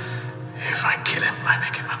 If I kill him, I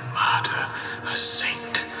make him a martyr, a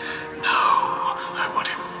saint. No, I want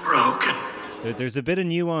him broken. There's a bit of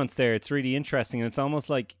nuance there. It's really interesting, and it's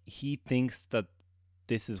almost like he thinks that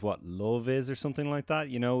this is what love is, or something like that.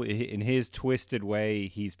 In his twisted way,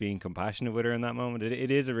 he's being compassionate with her in that moment.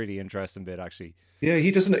 It is a really interesting bit, actually. Yeah,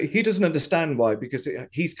 he doesn't understand why, because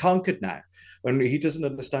he's conquered now, and he doesn't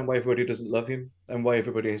understand why everybody doesn't love him and why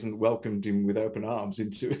everybody hasn't welcomed him with open arms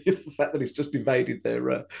into the fact that he's just invaded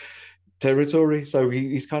their territory. So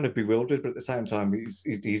he's kind of bewildered, but at the same time, his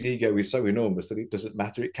ego is so enormous that it doesn't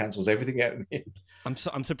matter. It cancels everything out in the end.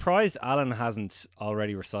 I'm surprised Alan hasn't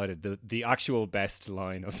already recited the actual best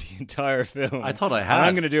line of the entire film. I thought I had. And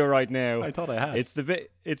I'm going to do it right now. I thought I had. It's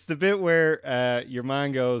the bit where your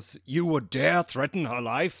man goes, "You would dare threaten her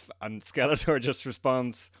life?" And Skeletor just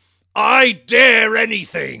responds, "I dare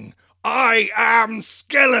anything. I am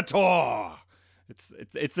Skeletor."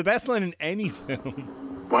 It's the best line in any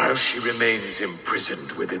film. While she remains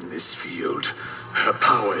imprisoned within this field, her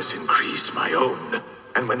powers increase my own.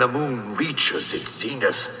 And when the moon reaches its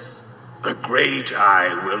zenith, the great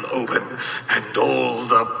eye will open, and all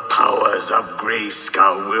the powers of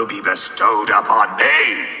Grayskull will be bestowed upon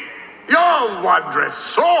me. Your wondrous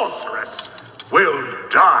sorceress will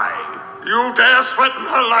die. You dare threaten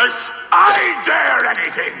her life? I dare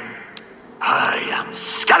anything. I am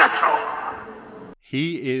Skeletor!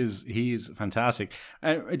 He's fantastic.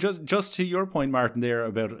 Just to your point, Martin, there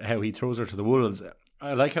about how he throws her to the wolves.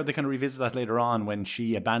 I like how they kind of revisit that later on when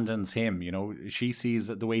she abandons him. You know, she sees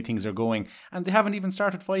that the way things are going, and they haven't even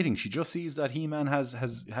started fighting. She just sees that He-Man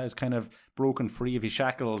has kind of broken free of his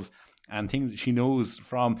shackles and things she knows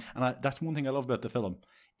from. And that's one thing I love about the film.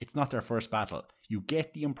 It's not their first battle. You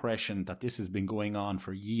get the impression that this has been going on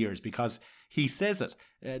for years because he says it.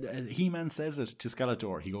 He-Man says it to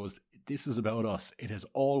Skeletor. He goes, "This is about us. It has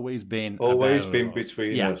always been been us."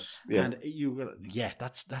 between us. Yeah, and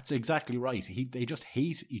that's exactly right. They just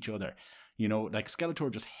hate each other. You know, like Skeletor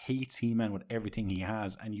just hates He-Man with everything he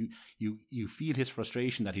has, and you feel his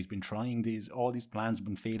frustration that he's been trying all these plans have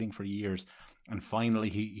been failing for years, and finally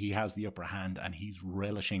he has the upper hand, and he's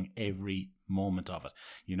relishing every moment of it.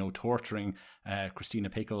 You know, torturing Christina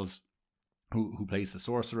Pickles, who plays the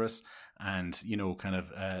sorceress, and you know, kind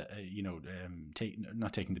of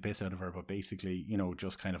not taking the piss out of her, but basically, you know,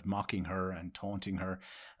 just kind of mocking her and taunting her,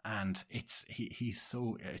 and it's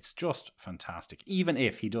just fantastic. Even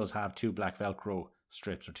if he does have 2 black Velcro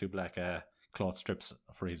strips or 2 black cloth strips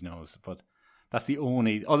for his nose, but that's the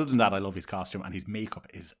only. Other than that, I love his costume, and his makeup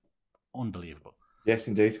is unbelievable. Yes,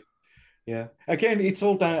 indeed. Yeah. Again, it's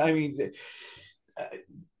all down. I mean,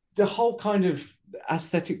 the whole kind of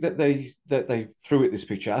aesthetic that they threw at this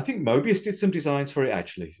picture. I think Mobius did some designs for it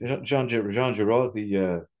actually. Jean Giraud,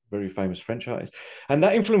 the very famous French artist, and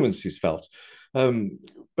that influence is felt.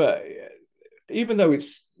 But even though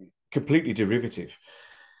it's completely derivative,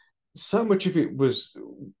 so much of it was,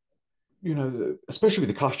 you know, especially with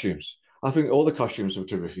the costumes. I think all the costumes were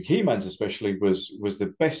terrific. He-Man's especially was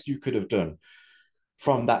the best you could have done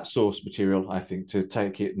from that source material, I think, to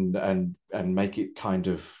take it and make it kind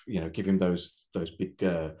of, you know, give him those big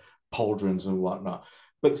pauldrons and whatnot.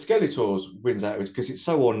 But the Skeletor's wins out because it's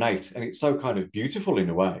so ornate and it's so kind of beautiful in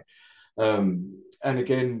a way. And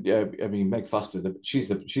again, I mean, Meg Foster, she's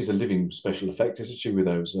a living special effect, isn't she, with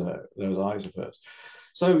those eyes of hers?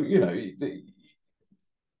 So, you know,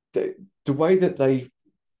 the way that they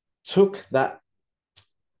took that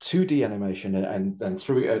 2D animation and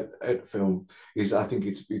threw it at film is, I think,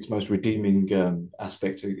 its most redeeming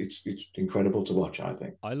aspect. It's incredible to watch, I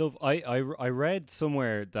think. I read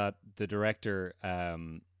somewhere that the director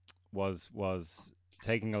was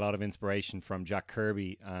taking a lot of inspiration from Jack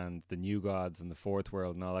Kirby and the New Gods and the Fourth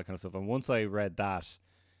World and all that kind of stuff. And once I read that,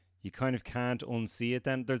 you kind of can't unsee it.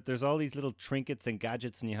 Then there's all these little trinkets and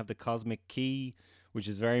gadgets, and you have the cosmic key, which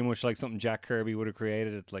is very much like something Jack Kirby would have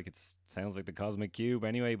created. It sounds like the cosmic cube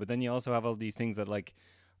anyway. But then you also have all these things that like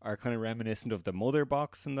are kind of reminiscent of the Mother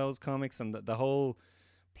Box in those comics, and the whole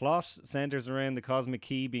plot centers around the cosmic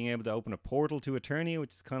key being able to open a portal to Eternia,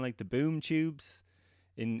 which is kind of like the boom tubes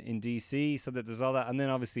in DC. So that there's all that, and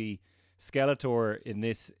then obviously Skeletor in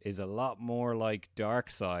this is a lot more like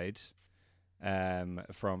Darkseid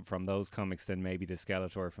from those comics than maybe the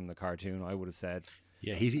Skeletor from the cartoon, I would have said.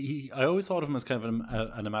 Yeah, I always thought of him as kind of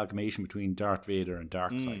an amalgamation between Darth Vader and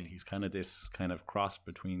Darkseid. He's kind of this kind of cross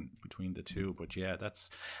between the two. But yeah, that's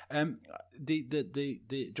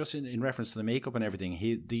the just in reference to the makeup and everything.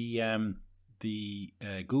 The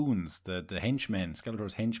goons, the henchmen,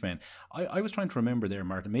 Skeletor's henchmen. I was trying to remember there,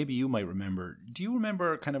 Martin. Maybe you might remember. Do you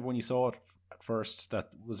remember kind of when you saw it at first? That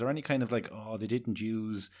was there any kind of like, oh, they didn't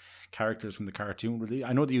use characters from the cartoon? Really,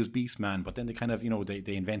 I know they used Beastman, but then they kind of, you know, they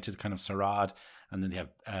invented kind of Sarad, and then they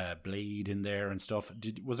have Blade in there and stuff.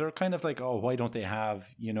 Was there kind of like, oh, why don't they have,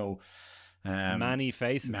 you know, Manny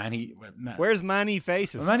Faces? Where's Manny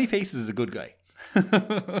Faces? Well, Manny Faces is a good guy.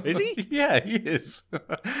 Is he? Yeah, he is.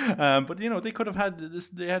 But you know, they could have had this.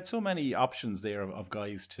 They had so many options there of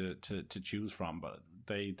guys to choose from, but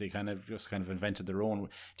they kind of invented their own.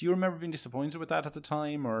 Do you remember being disappointed with that at the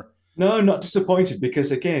time, or? No, not disappointed,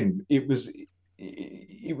 because again, it was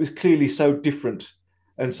clearly so different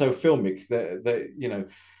and so filmic that you know,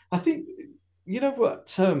 I think, you know what,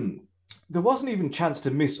 there wasn't even a chance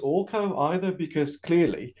to miss Orko either, because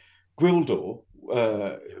clearly Gwildor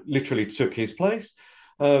literally took his place.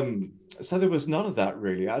 So there was none of that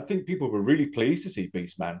really. I think people were really pleased to see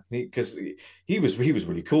Beastman because he was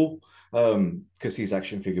really cool, because his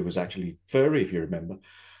action figure was actually furry, if you remember.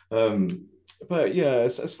 But yeah,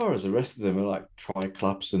 as far as the rest of them are like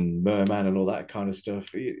Triclops and Merman and all that kind of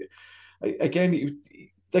stuff, again,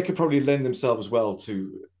 they could probably lend themselves well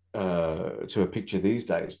to a picture these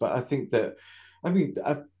days. But I think that, I mean,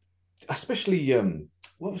 especially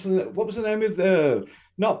what was the name of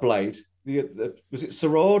not Blade? Was it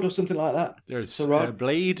Sarad or something like that? There's Sarad?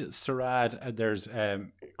 Blade, Sarad, there's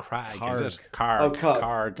Crag, Karg. is it? Karg. Oh, Karg.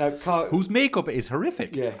 Karg. Now, Karg. Whose makeup is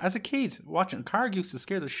horrific. Yeah. As a kid, watching Karg used to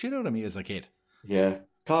scare the shit out of me as a kid. Yeah,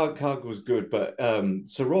 Karg was good, but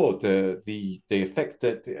Sarod, the effect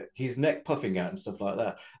that his neck puffing out and stuff like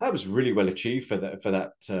that, that was really well achieved for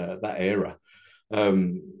that era.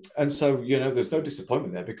 And so there's no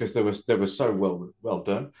disappointment there because they were so well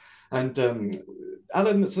done. And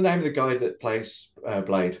Alan, that's the name of the guy that plays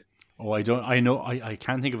Blade. Oh, I don't. I know. I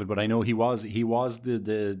can't think of it, but I know he was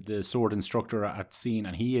the sword instructor at scene,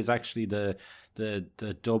 and he is actually the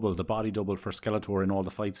body double for Skeletor in all the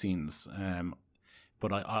fight scenes.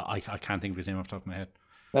 But I can't think of his name off the top of my head.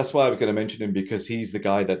 That's why I was going to mention him, because he's the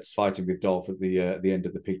guy that's fighting with Dolph at the end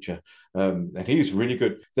of the picture, and he's really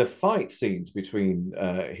good. The fight scenes between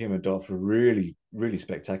him and Dolph are really, really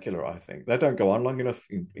spectacular. I think they don't go on long enough.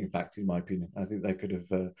 In fact, in my opinion, I think they could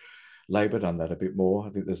have laboured on that a bit more. I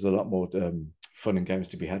think there's a lot more fun and games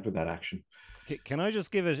to be had with that action. Can I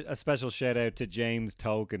just give a special shout out to James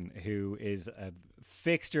Tolkien, who is a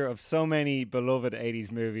fixture of so many beloved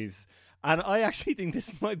 80s movies. And I actually think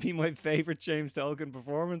this might be my favourite James Tolkien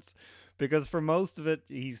performance, because for most of it,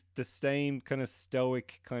 he's the same kind of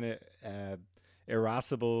stoic, kind of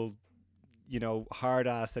irascible, hard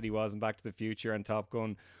ass that he was in Back to the Future and Top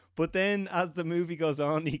Gun. But then as the movie goes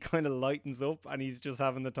on, he kind of lightens up and he's just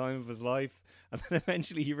having the time of his life. And then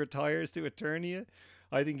eventually he retires to Eternia.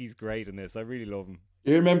 I think he's great in this. I really love him.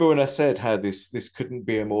 You remember when I said how this couldn't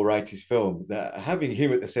be a more 80s film? That having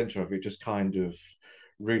him at the centre of it just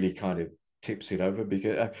really tips it over,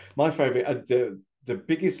 because my favourite, the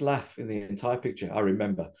biggest laugh in the entire picture, I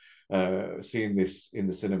remember seeing this in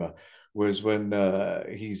the cinema, was when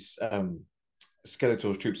he's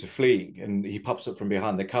Skeletor's troops are fleeing and he pops up from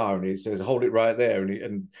behind the car and he says, "Hold it right there,"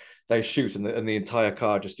 and they shoot and the entire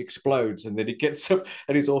car just explodes, and then he gets up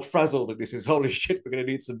and he's all frazzled and he says, "Holy shit, we're going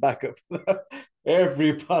to need some backup."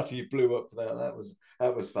 Everybody blew up there.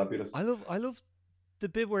 That was fabulous. I love the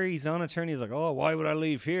bit where he's on Eternia. He's like, "Oh, why would I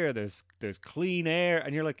leave here? There's clean air,"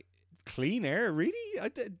 and you're like, "Clean air, really?"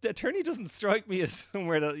 Eternia doesn't strike me as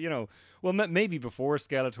somewhere that well, maybe before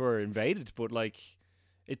Skeletor invaded, but like.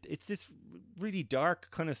 It's this really dark,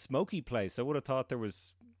 kind of smoky place. I would have thought there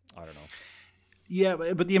was, I don't know.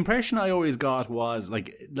 Yeah, but the impression I always got was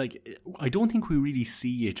like I don't think we really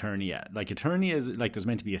see Eternia. Like Eternia is like there's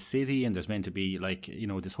meant to be a city and there's meant to be like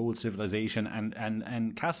this whole civilization,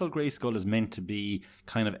 and Castle Grayskull is meant to be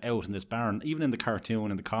kind of out in this barren. Even in the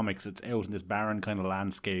cartoon and the comics, it's out in this barren kind of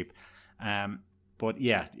landscape. But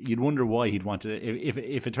yeah, you'd wonder why he'd want to. If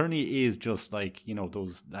Eternia is just like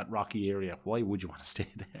that rocky area, why would you want to stay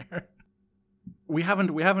there? We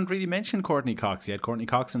haven't really mentioned Courtney Cox yet. Courtney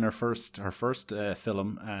Cox in her first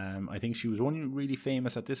film. I think she was only really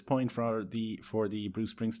famous at this point for the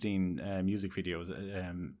Bruce Springsteen music videos.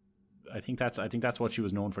 I think that's what she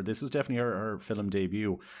was known for. This was definitely her film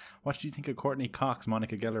debut. What did you think of Courtney Cox,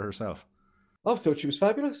 Monica Geller herself? I thought she was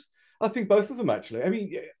fabulous. I think both of them, actually. I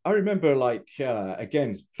mean, I remember,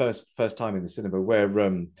 again, first time in the cinema where,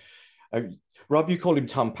 Rob, you call him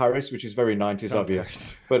Tom Paris, which is very 90s of you.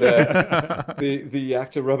 But the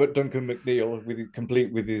actor Robert Duncan McNeil,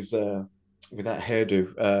 complete with his with that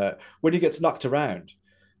hairdo, when he gets knocked around,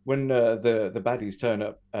 when the baddies turn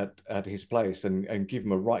up at his place and give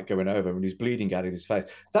him a right going over and he's bleeding out of his face,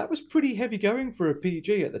 that was pretty heavy going for a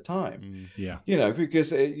PG at the time. Yeah,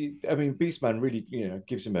 because Beastman really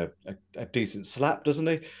gives him a decent slap, doesn't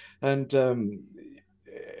he?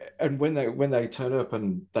 And when they turn up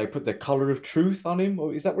and they put their collar of truth on him,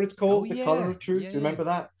 or is that what it's called? The collar of truth. Yeah, remember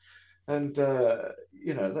that? And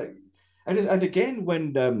and again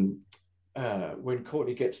when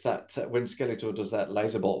Courtney gets that, when Skeletor does that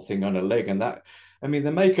laser bolt thing on her leg, and that, the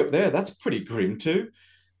makeup there, that's pretty grim too.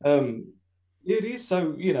 It is.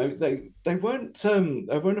 So they weren't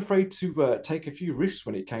afraid to take a few risks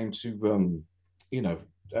when it came to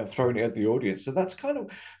throwing it at the audience. So it's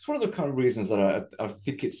one of the kind of reasons that I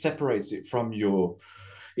think it separates it from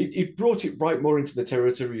it brought it right more into the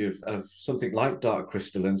territory of something like Dark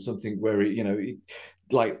Crystal, and something where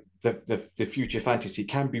the future fantasy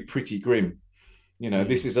can be pretty grim.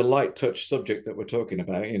 This is a light touch subject that we're talking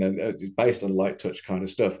about, it's based on light touch kind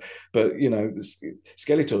of stuff. But,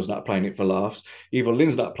 Skeletor's not playing it for laughs. Evil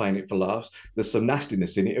Lyn's not playing it for laughs. There's some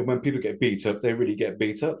nastiness in it. And when people get beat up, they really get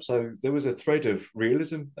beat up. So there was a thread of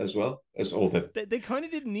realism as well as all the... They kind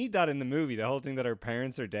of didn't need that in the movie, the whole thing that our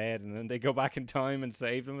parents are dead and then they go back in time and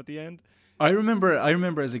save them at the end. I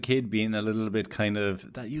remember as a kid being a little bit kind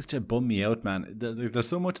of, that used to bum me out, man. There's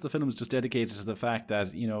so much of the film is just dedicated to the fact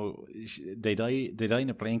that they die in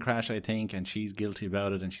a plane crash, I think, and she's guilty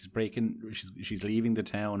about it, and she's leaving the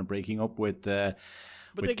town and breaking up with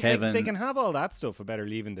But with Kevin. They can have all that stuff about her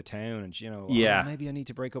leaving the town and, Yeah. maybe I need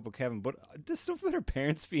to break up with Kevin. But the stuff about her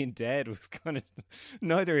parents being dead was kind of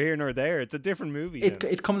neither here nor there. It's a different movie.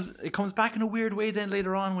 It comes back in a weird way then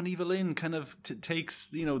later on when Evelyn kind of takes,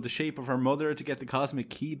 the shape of her mother to get the cosmic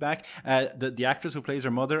key back. The actress who plays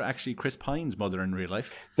her mother, actually Chris Pine's mother in real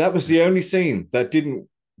life. That was the only scene that didn't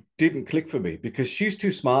click for me because she's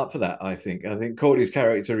too smart for that. I think Courtney's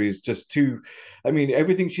character is just too. I mean,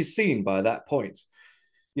 everything she's seen by that point.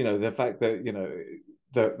 The fact that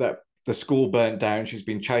that the school burnt down, she's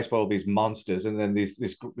been chased by all these monsters, and then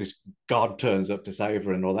this god turns up to save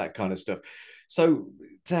her and all that kind of stuff. So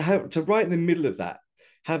to right in the middle of that,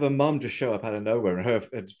 have a mum just show up out of nowhere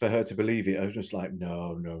and for her to believe it, I was just like,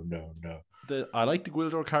 no. I like the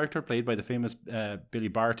Gwildor character played by the famous Billy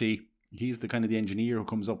Barty. He's the kind of the engineer who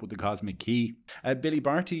comes up with the cosmic key. Billy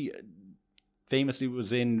Barty famously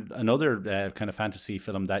was in another kind of fantasy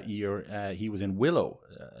film that year. He was in Willow,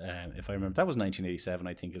 if I remember. That was 1987,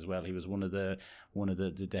 I think, as well. He was one of the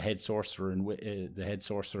head sorcerer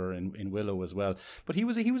in Willow as well. But he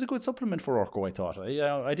was a good supplement for Orko, I thought.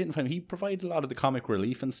 I didn't find he provided a lot of the comic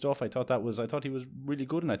relief and stuff. I thought he was really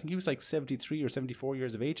good, and I think he was like 73 or 74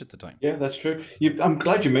 years of age at the time. Yeah, that's true. I'm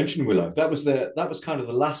glad you mentioned Willow. That was kind of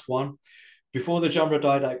the last one. Before the genre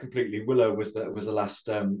died out completely, Willow was the last,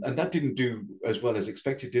 and that didn't do as well as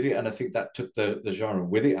expected, did it? And I think that took the genre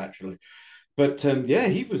with it, actually. But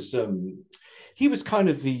he was kind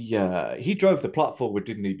of he drove the plot forward,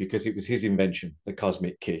 didn't he? Because it was his invention, the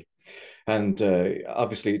cosmic key, and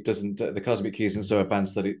obviously it doesn't. The cosmic key isn't so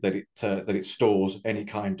advanced that it stores any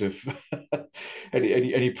kind of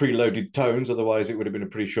any preloaded tones. Otherwise, it would have been a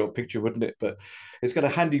pretty short picture, wouldn't it? But it's got a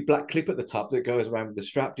handy black clip at the top that goes around with the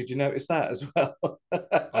strap. Did you notice that as well?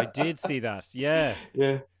 I did see that. Yeah.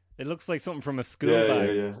 Yeah. It looks like something from a school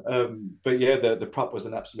bag. Yeah. But yeah, the prop was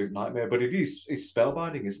an absolute nightmare. But it's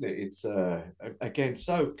spellbinding, isn't it? It's again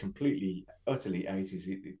so completely, utterly 80s.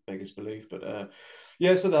 It beggars belief. But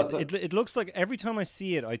yeah, so it looks like every time I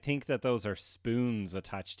see it, I think that those are spoons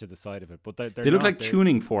attached to the side of it. But they look like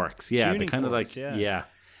tuning forks. Yeah, they're kind of like yeah.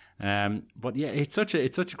 But yeah, it's such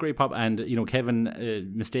a great pop, and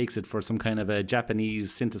Kevin mistakes it for some kind of a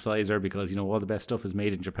Japanese synthesizer because all the best stuff is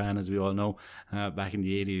made in Japan, as we all know, back in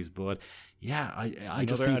the 80s. But yeah, I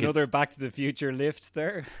just think another Back to the Future lift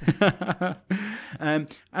there. And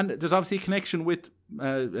there's obviously a connection with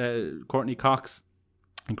Courtney Cox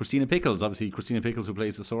and Christina Pickles. Obviously, Christina Pickles, who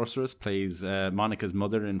plays the sorceress, plays Monica's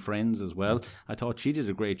mother in Friends as well. I thought she did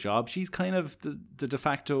a great job. She's kind of the de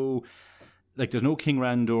facto. Like, there's no King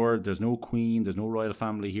Randor, there's no Queen, there's no royal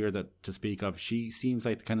family here to speak of. She seems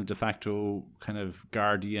like the kind of de facto kind of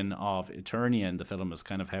guardian of Eternia in the film is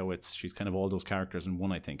kind of how she's kind of all those characters in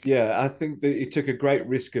one, I think. Yeah, I think that it took a great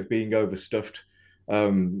risk of being overstuffed.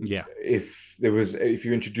 If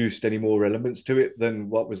you introduced any more elements to it than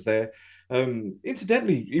what was there.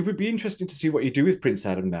 Incidentally, it would be interesting to see what you do with Prince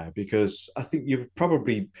Adam now, because I think you'd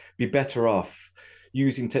probably be better off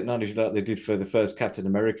using technology like they did for the first Captain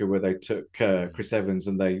America, where they took Chris Evans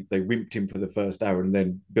and they wimped him for the first hour and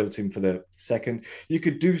then built him for the second. You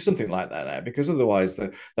could do something like that now, because otherwise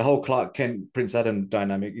the whole Clark Kent Prince Adam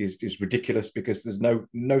dynamic is ridiculous, because there's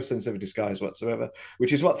no sense of a disguise whatsoever,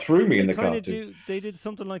 which is what threw me in the cartoon. They did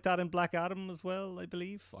something like that in Black Adam as well, I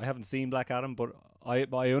believe. I haven't seen Black Adam, but I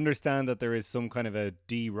understand that there is some kind of a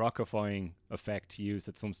de-rockifying effect used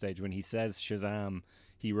at some stage when he says Shazam.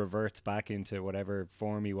 He reverts back into whatever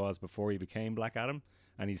form he was before he became Black Adam,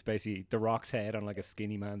 and he's basically The Rock's head on like a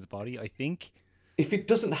skinny man's body, I think. If it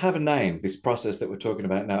doesn't have a name, this process that we're talking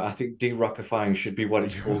about now, I think de-rockifying should be what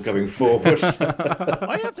it's called going forward.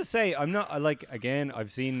 I have to say, I'm not, again,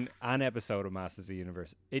 I've seen an episode of Masters of the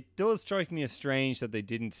Universe. It does strike me as strange that they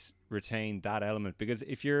didn't retain that element, because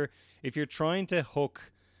if you're trying to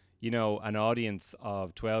hook an audience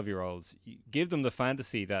of 12-year-olds, give them the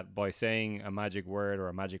fantasy that by saying a magic word or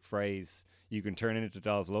a magic phrase, you can turn into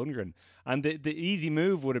Dolph Lundgren. And the easy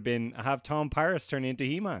move would have been have Tom Paris turn into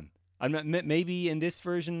He-Man. And maybe in this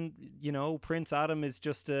version, Prince Adam is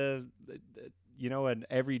just an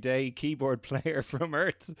everyday keyboard player from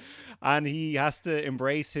Earth, and he has to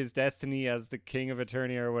embrace his destiny as the king of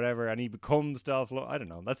Eternia or whatever, and he becomes Dolph Lundgren. I don't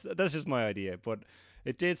know. That's just my idea, but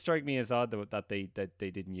it did strike me as odd that they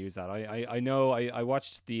didn't use that. I know I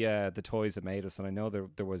watched the Toys That Made Us, and I know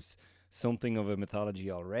there was something of a mythology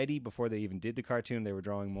already before they even did the cartoon. They were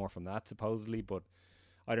drawing more from that supposedly, but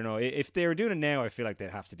I don't know. If they were doing it now, I feel like they'd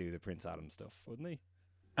have to do the Prince Adam stuff, wouldn't they?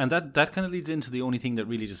 And that kind of leads into the only thing that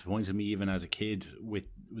really disappointed me, even as a kid, with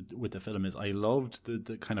the film, is I loved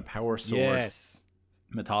the kind of power sword. Yes.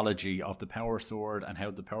 mythology of the power sword and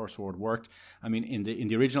how the power sword worked. I mean, in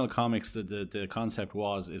the original comics, the concept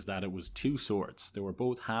is that it was two swords. They were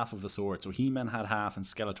both half of a sword. So He-Man had half and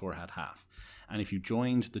Skeletor had half. And if you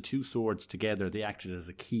joined the two swords together, they acted as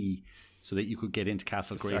a key so that you could get into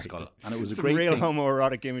Castle Grayskull. And it was a great real thing.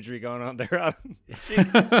 homoerotic imagery going on there.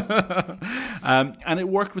 And it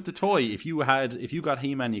worked with the toy. If you got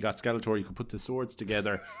He-Man, you got Skeletor, you could put the swords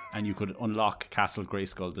together and you could unlock Castle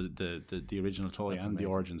Grayskull, the original toy. That's and amazing.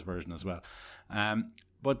 The Origins version as well.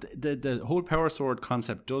 But the whole power sword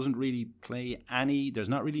concept doesn't really there's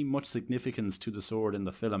not really much significance to the sword in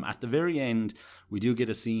the film. At the very end, we do get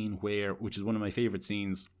a scene which is one of my favorite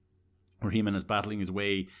scenes, where He-Man is battling his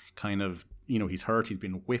way, kind of, he's hurt, he's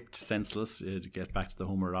been whipped senseless, to get back to the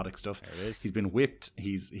homoerotic stuff. There it is. He's been whipped,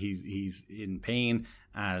 he's in pain.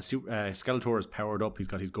 Skeletor is powered up, he's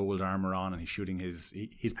got his gold armor on, and he's shooting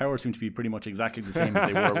his powers seem to be pretty much exactly the same as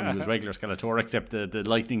they were when he was regular Skeletor, except the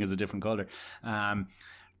lightning is a different color.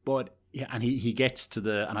 But yeah, and he gets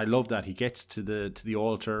to and I love that he gets to the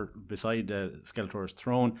altar beside Skeletor's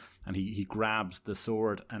throne, and he grabs the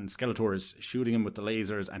sword, and Skeletor is shooting him with the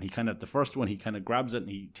lasers, and the first one he kind of grabs it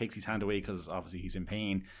and he takes his hand away because obviously he's in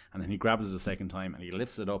pain, and then he grabs it a second time and he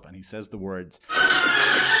lifts it up and he says the words,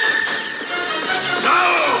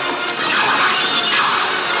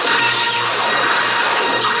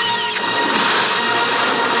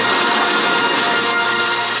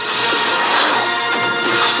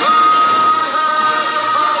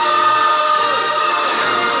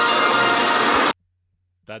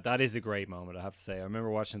 That is a great moment, I have to say. I remember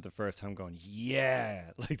watching it the first time going, yeah,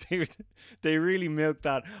 like they really milked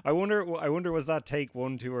that. I wonder was that take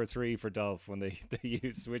 1, 2, or 3 for Dolph when they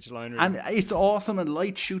used Switchline? And it's awesome, and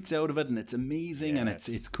light shoots out of it, and it's amazing, and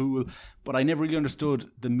it's cool. But I never really understood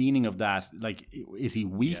the meaning of that. Like, is he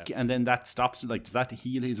weak, and then that stops? Like, does that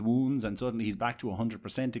heal his wounds, and suddenly he's back to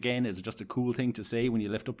 100% again? Is it just a cool thing to say when you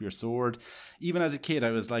lift up your sword? Even as a kid, I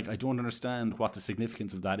was like, I don't understand what the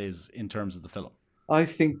significance of that is in terms of the film. I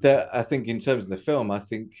think in terms of the film, I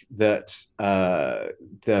think that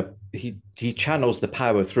he channels the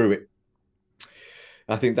power through it.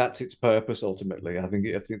 I think that's its purpose ultimately. I think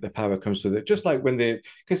the power comes through it, just like when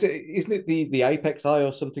because isn't it the apex eye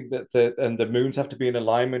or something and the moons have to be in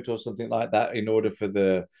alignment or something like that in order for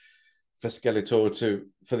Skeletor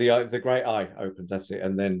for the great eye opens. That's it,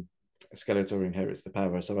 and then Skeletor inherits the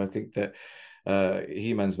power. So I think that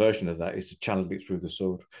He-Man's version of that is to channel it through the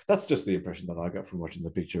sword. That's just the impression that I got from watching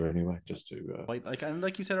the picture anyway. Just to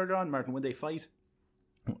like you said earlier on, Martin, when they fight,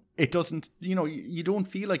 it doesn't, you don't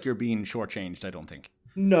feel like you're being shortchanged, I don't think.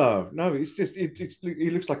 No, it's just it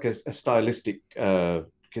looks like a stylistic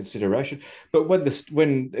consideration. But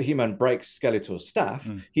when He-Man breaks Skeletor's staff,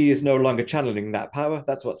 he is no longer channeling that power.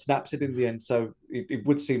 That's what snaps it in the end. So it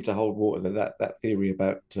would seem to hold water that theory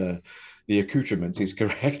about the accoutrements is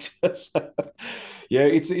correct. So, yeah,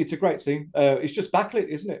 it's a great scene. It's just backlit,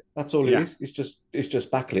 isn't it? That's all it is. It's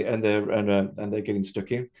just backlit, and they're getting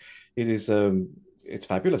stuck in. It is it's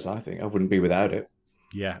fabulous. I think I wouldn't be without it.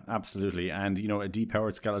 Yeah, absolutely. And a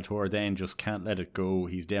depowered Skeletor then just can't let it go.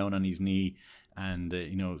 He's down on his knee, and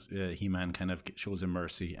He-Man kind of shows him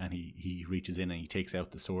mercy, and he reaches in and he takes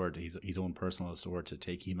out the sword, his own personal sword, to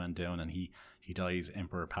take He-Man down, and he dies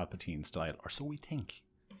Emperor Palpatine style, or so we think.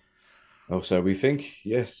 Oh, so we think,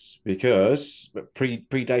 yes, because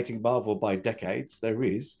predating Marvel by decades, there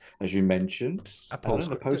is, as you mentioned,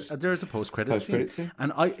 there's a post-credit scene.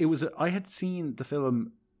 And I had seen the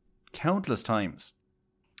film countless times,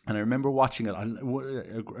 and I remember watching it.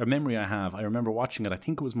 A memory I have, I remember watching it. I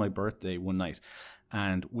think it was my birthday one night,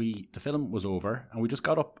 and the film was over, and we just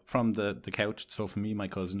got up from the couch. So for me and my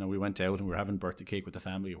cousin, and we went out and we were having birthday cake with the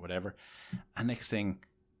family or whatever. And next thing,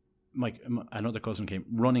 another cousin came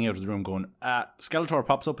running out of the room going, Skeletor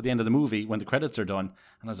pops up at the end of the movie when the credits are done.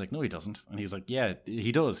 And I was like, no, he doesn't. And he's like, yeah,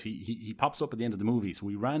 he does. He pops up at the end of the movie. So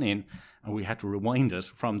we ran in and we had to rewind it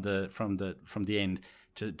from the end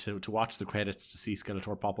to watch the credits to see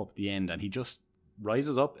Skeletor pop up at the end. And he just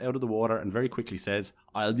rises up out of the water and very quickly says,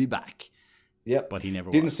 I'll be back. Yep. But he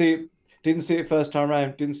never Didn't see it first time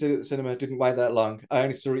around. Didn't see it at the cinema. Didn't wait that long. I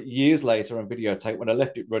only saw it years later on videotape when I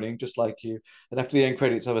left it running, just like you. And after the end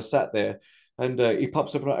credits, I was sat there, and he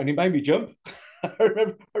pops up and he made me jump. I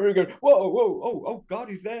remember going, whoa, oh God,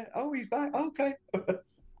 he's there. Oh, he's back. Okay.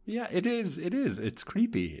 Yeah, it is. It's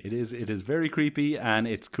creepy. It is very creepy, and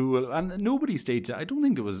it's cool. And nobody stayed. I don't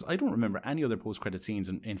remember any other post-credit scenes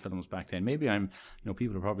in films back then. Maybe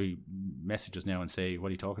people will probably message us now and say, what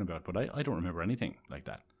are you talking about? But I don't remember anything like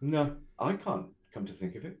that. No, I can't come to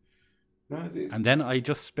think of it. No, And then I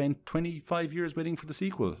just spent 25 years waiting for the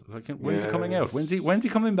sequel. Like, when's he coming out? When's he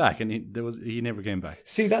coming back? And he never came back.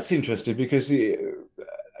 See, that's interesting because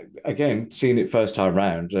again, seeing it first time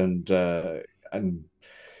round, and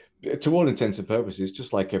to all intents and purposes,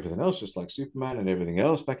 just like everything else, just like Superman and everything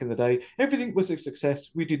else back in the day, everything was a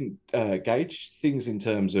success. We didn't gauge things in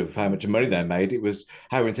terms of how much money they made. It was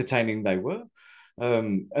how entertaining they were.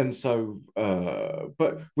 And so,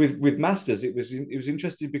 but with Masters, it was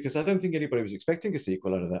interesting because I don't think anybody was expecting a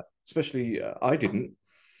sequel out of that. Especially, I didn't.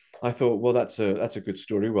 I thought, well, that's a good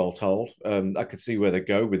story, well told. I could see where they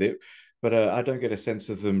go with it, but I don't get a sense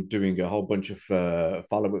of them doing a whole bunch of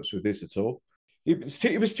follow-ups with this at all.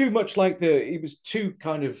 It was too much like it was too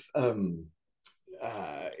kind of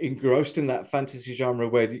engrossed in that fantasy genre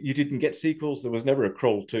where you didn't get sequels. There was never a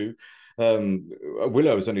Crawl 2.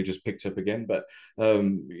 Willow was only just picked up again, but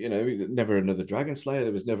never another Dragon Slayer.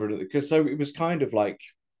 There was never because so it was kind of like,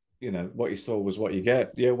 what you saw was what you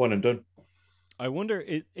get. Yeah, one and done. I wonder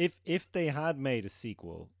if they had made a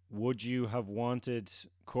sequel, would you have wanted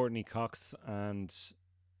Courtney Cox and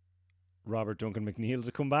Robert Duncan McNeil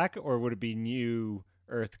to come back, or would it be new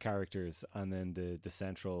Earth characters and then the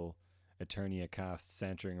central Eternia cast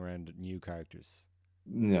centering around new characters?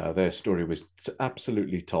 No, their story was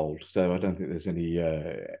absolutely told, so I don't think there's any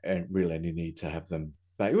need to have them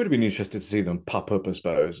back. It would have been interesting to see them pop up, I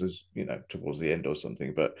suppose, as towards the end or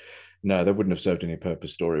something, but no, that wouldn't have served any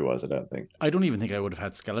purpose story-wise, I don't think. I don't even think I would have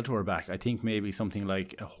had Skeletor back. I think maybe something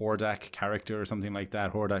like a Hordak character or something like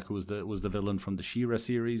that. Hordak was the villain from the She-Ra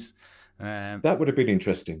series. That would have been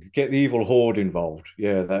interesting. Get the evil Horde involved.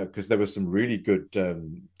 Yeah, because there were some really good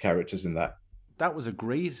characters in that. That was a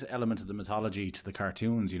great element of the mythology to the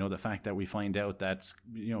cartoons. The fact that we find out that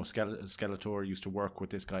Skeletor used to work with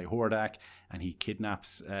this guy Hordak, and he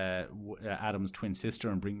kidnaps Adam's twin sister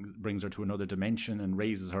and brings her to another dimension and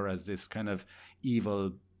raises her as this kind of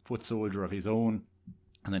evil foot soldier of his own.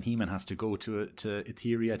 And then He-Man has to go to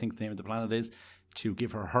Etheria, I think the name of the planet is, to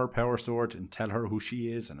give her power sword and tell her who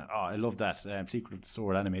she is. And I love that Secret of the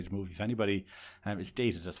Sword animated movie. If anybody, it's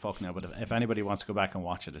dated as fuck now, but if anybody wants to go back and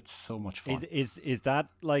watch it, it's so much fun. Is that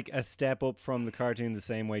like a step up from the cartoon the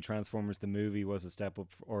same way Transformers the movie was a step up,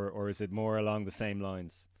 or is it more along the same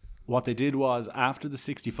lines? What they did was, after the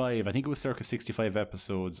 65, I think it was circa 65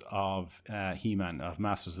 episodes of He-Man, of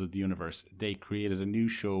Masters of the Universe, they created a new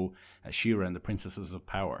show, She-Ra and the Princesses of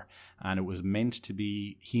Power. And it was meant to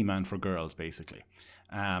be He-Man for girls, basically.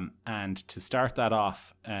 And to start that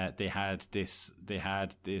off, they had this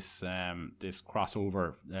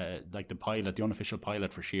crossover, like the unofficial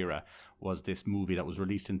pilot for She-Ra was this movie that was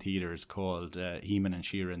released in theaters called He-Man and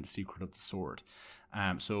She-Ra and the Secret of the Sword.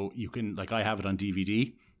 So you can, I have it on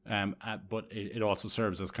DVD. But it also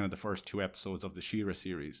serves as kind of the first 2 episodes of the She-Ra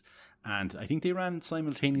series. And I think they ran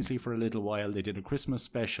simultaneously for a little while. They did a Christmas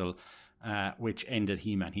special, which ended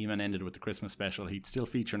He-Man. He-Man ended with the Christmas special. He'd still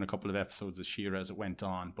feature in a couple of episodes of She-Ra as it went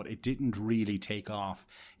on, but it didn't really take off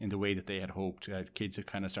in the way that they had hoped. Kids had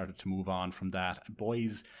kind of started to move on from that.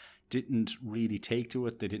 Boys didn't really take to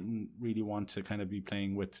it. They didn't really want to kind of be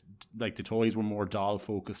playing with, the toys were more doll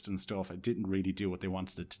focused and stuff. It didn't really do what they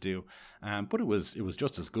wanted it to do. But it was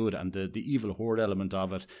just as good. And the evil horde element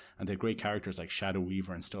of it, and the great characters like Shadow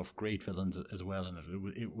Weaver and stuff, great villains as well in it.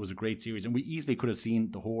 It was a great series. And we easily could have seen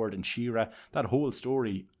the Horde and She-Ra. That whole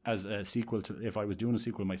story as a sequel to, if I was doing a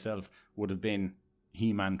sequel myself, would have been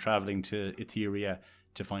He-Man traveling to Etheria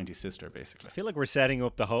to find his sister, basically. I feel like we're setting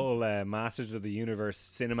up the whole Masters of the Universe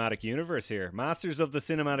cinematic universe here. Masters of the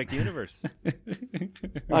Cinematic Universe.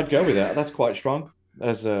 I'd go with that. That's quite strong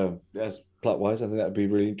as plot-wise. I think that would be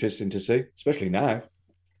really interesting to see, especially now.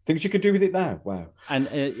 Things you could do with it now. Wow.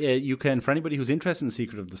 And you can, for anybody who's interested in The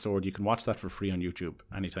Secret of the Sword, you can watch that for free on YouTube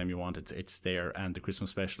anytime you want. It's there, and the Christmas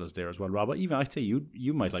special is there as well. Rob, even I'd say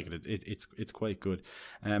you might like it. It's quite good.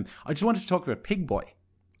 I just wanted to talk about Pig Boy.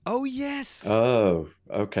 Oh yes. Oh,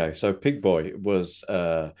 okay. So Pig Boy was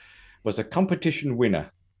a competition winner.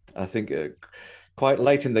 I think quite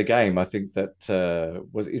late in the game. I think that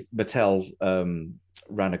Mattel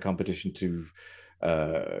ran a competition to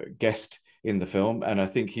guest in the film, and I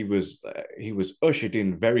think he was ushered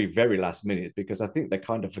in very, very last minute, because I think they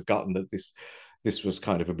kind of forgotten that this was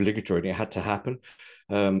kind of obligatory and it had to happen.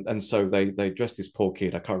 And so they dressed this poor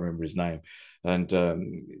kid, I can't remember his name, and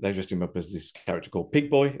they dressed him up as this character called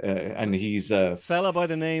Pig Boy, and he's a fella by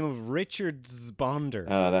the name of Richard Zbonder.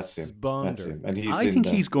 That's him. That's him. And I think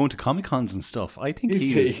he's going to Comic-Cons and stuff. I think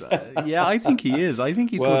he's yeah, I think he is. I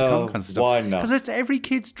think he's going to Comic-Cons and stuff. Why not? Because it's every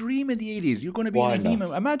kid's dream in the 80s. You're going to be in a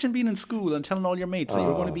He-Man. Imagine being in school and telling all your mates that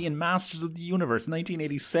you're going to be in Masters of the Universe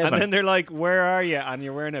 1987. And then they're like, "Where are you?" And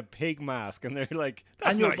you're wearing a pig mask, and they're like,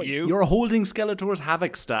 that's and not you. You're holding Skeletor's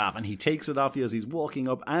Havoc staff, and he takes it off you as he's walking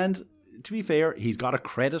up. And to be fair, he's got a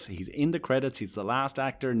credit. He's in the credits. He's the last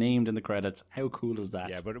actor named in the credits. How cool is that?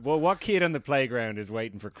 Yeah, but what kid on the playground is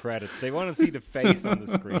waiting for credits? They want to see the face on the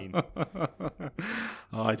screen.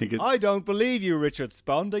 I don't believe you, Richard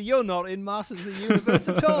Sponda. You're not in Masters of the Universe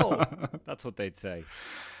at all. That's what they'd say.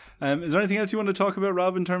 Is there anything else you want to talk about,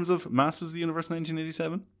 Rob, in terms of Masters of the Universe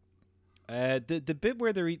 1987? The bit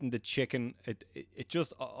where they're eating the chicken, it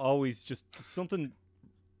just always just something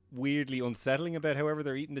weirdly unsettling about however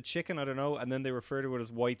they're eating the chicken. I don't know, and then they refer to it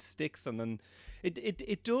as white sticks, and then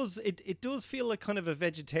it does feel like kind of a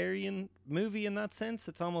vegetarian movie in that sense.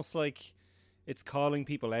 It's almost like it's calling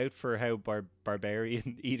people out for how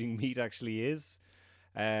barbarian eating meat actually is.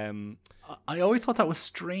 I always thought that was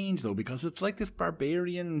strange though, because it's like this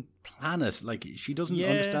barbarian planet. Like, she doesn't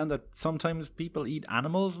understand that sometimes people eat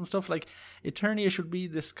animals and stuff. Like, Eternia should be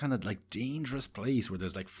this kind of like dangerous place where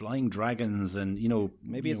there's like flying dragons and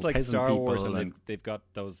maybe it's like Star Wars and they've got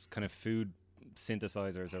those kind of food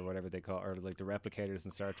synthesizers or whatever they call it, or like the replicators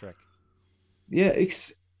in Star Trek. Yeah,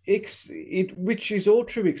 which is all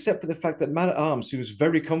true except for the fact that Man-at-Arms seems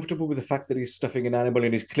very comfortable with the fact that he's stuffing an animal,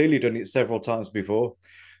 and he's clearly done it several times before.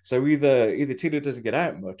 So either Tina doesn't get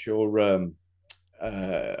out much, or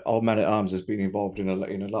old Man-at-Arms has been involved in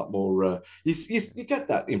a lot more. You get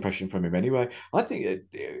that impression from him anyway. I think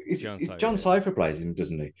John Cypher plays him,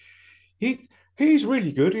 doesn't he? He's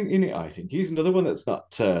really good in it. I think he's another one that's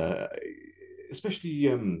not,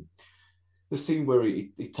 especially. The scene where he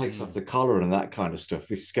takes off the collar and that kind of stuff,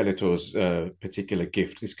 this Skeletor's particular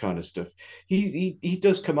gift, this kind of stuff. He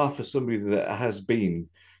does come off as somebody that has been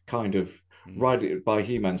kind of right by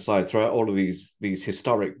He-Man's side throughout all of these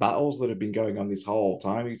historic battles that have been going on this whole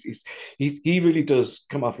time. He really does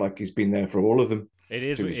come off like he's been there for all of them. It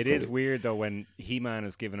is weird though when He-Man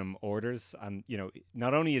is giving him orders, and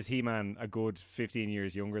not only is He-Man a good 15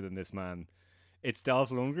 years younger than this man, it's Dolph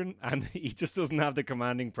Lundgren, and he just doesn't have the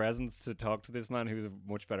commanding presence to talk to this man who's a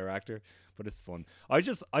much better actor, but it's fun. I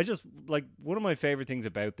just like, one of my favorite things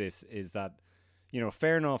about this is that,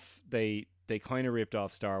 fair enough, they kind of ripped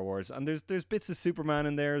off Star Wars, and there's bits of Superman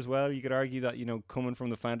in there as well. You could argue that, coming from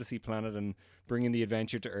the fantasy planet and bringing the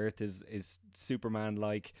adventure to Earth is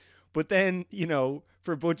Superman-like. But then,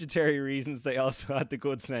 for budgetary reasons, they also had the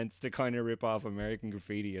good sense to kind of rip off American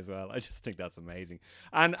Graffiti as well. I just think that's amazing.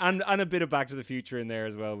 And a bit of Back to the Future in there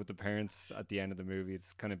as well with the parents at the end of the movie.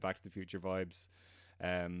 It's kind of Back to the Future vibes.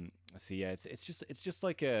 So yeah, it's just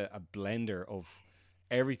like a blender of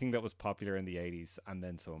everything that was popular in the 80s and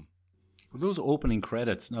then some. With those opening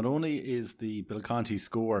credits, not only is the Bill Conti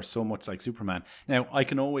score so much like Superman. Now, I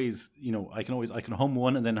can hum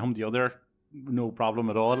one and then hum the other. No problem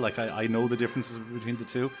at all. Like, I know the differences between the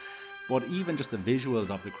two, but even just the visuals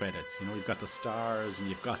of the credits, you've got the stars and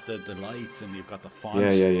you've got the lights and you've got the font.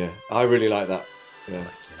 Yeah. I really like that. Yeah.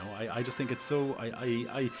 I just think it's so.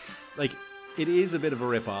 I like. It is a bit of a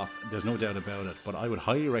rip off. There's no doubt about it. But I would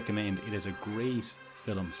highly recommend. It is a great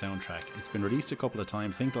film soundtrack. It's been released a couple of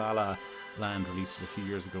times. I think La La Land released it a few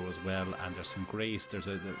years ago as well, and there's some great.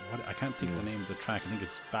 I can't think of the name of the track. I think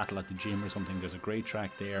it's Battle at the Gym or something. There's a great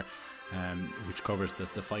track there. Which covers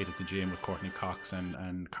the fight at the gym with Courtney Cox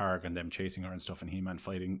and Karg and them chasing her and stuff, and He-Man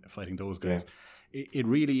fighting those guys. Yeah. It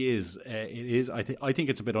really is. I think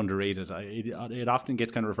it's a bit underrated. It often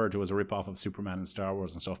gets kind of referred to as a rip-off of Superman and Star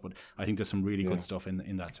Wars and stuff, but I think there's some really good stuff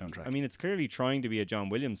in that soundtrack. I mean, it's clearly trying to be a John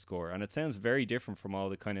Williams score, and it sounds very different from all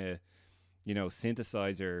the kind of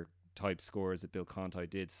synthesizer type scores that Bill Conti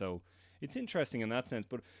did. So it's interesting in that sense.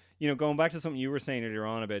 But going back to something you were saying earlier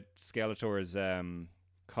on about Skeletor's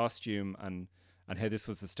costume and how this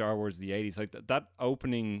was the Star Wars of the 80s, like that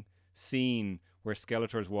opening scene where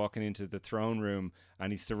Skeletor's walking into the throne room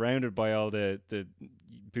and he's surrounded by all the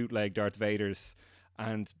bootleg Darth Vaders,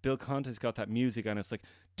 and Bill Conti's got that music and it's like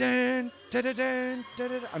dun, da, da, dun, da,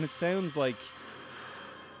 da, da, and it sounds like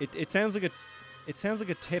it sounds like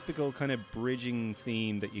a typical kind of bridging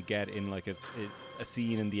theme that you get in like a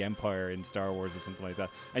scene in The Empire in Star Wars or something like that,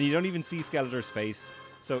 and you don't even see Skeletor's face.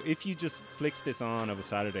 So if you just flicked this on of a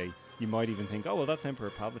Saturday, you might even think, oh, well, that's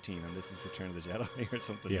Emperor Palpatine and this is Return of the Jedi or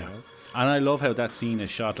something. Yeah. And I love how that scene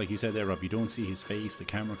is shot. Like you said there, Rob, you don't see his face. The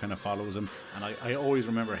camera kind of follows him. And I always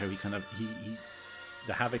remember how he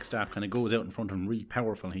the Havoc staff kind of goes out in front of him really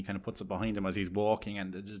powerful, and he kind of puts it behind him as he's walking,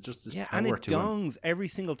 and there's just this power and it to him. dongs every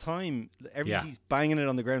single time. He's banging it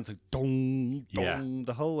on the ground. It's like dong, dong,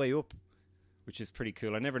 the whole way up. which is pretty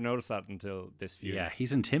cool. I never noticed that until this viewing. Yeah,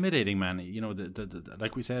 he's intimidating, man. You know,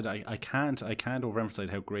 like we said, I can't overemphasize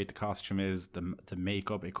how great the costume is, the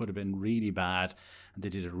makeup. It could have been really bad, and they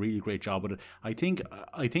did a really great job with it. I think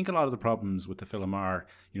a lot of the problems with the film are,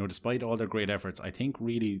 you know, despite all their great efforts, I think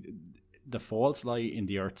really the faults lie in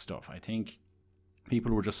the Earth stuff. I think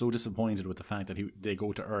people were just so disappointed with the fact that they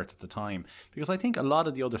go to Earth at the time, because I think a lot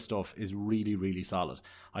of the other stuff is really, really solid.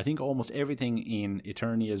 I think almost everything in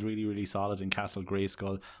Eternia is really, really solid in Castle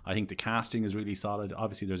Grayskull. I think the casting is really solid.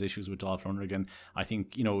 Obviously, there's issues with Dolph Lundgren. I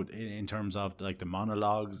think, you know, in terms of like the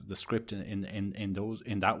monologues, the script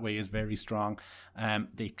in that way is very strong.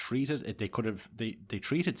 They treat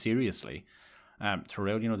it seriously.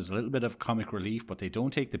 Throughout, you know, there's a little bit of comic relief, but they don't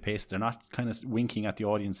take the piss. They're not kind of winking at the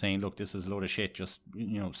audience saying, look, this is a load of shit, just,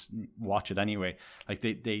 you know, watch it anyway. Like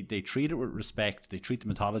they treat it with respect. They treat the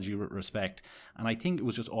mythology with respect. And I think it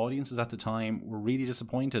was just audiences at the time were really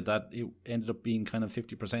disappointed that it ended up being kind of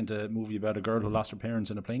 50% a movie about a girl who lost her parents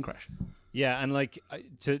in a plane crash. Yeah, and like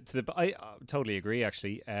I totally agree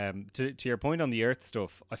actually. To your point on the Earth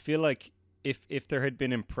stuff, I feel like if there had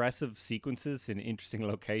been impressive sequences in interesting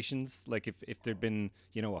locations, like if there'd been,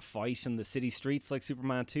 you know, a fight in the city streets like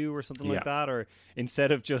Superman 2 or something like that, or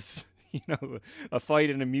instead of just, you know, a fight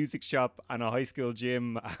in a music shop and a high school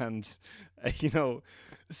gym and, you know,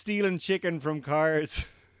 stealing chicken from cars.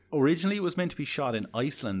 Originally, it was meant to be shot in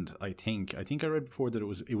Iceland, I think. I read before that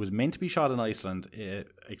it was meant to be shot in Iceland,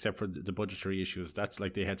 except for the budgetary issues. That's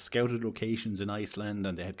like they had scouted locations in Iceland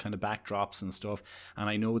and they had kind of backdrops and stuff. And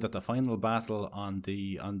I know that the final battle on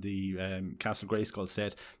the Castle Grayskull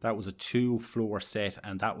set, that was a 2-floor set,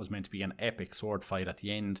 and that was meant to be an epic sword fight at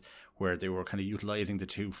the end, where they were kind of utilizing the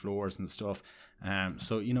 2 floors and stuff.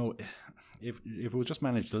 So, you know, if it was just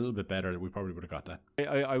managed a little bit better, we probably would have got that.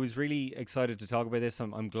 I was really excited to talk about this.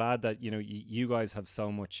 I'm glad that, you know, you guys have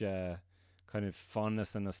so much kind of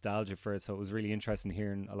fondness and nostalgia for it. So it was really interesting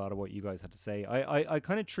hearing a lot of what you guys had to say. I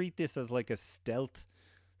kind of treat this as like a stealth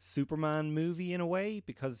Superman movie in a way,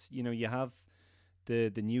 because, you know, you have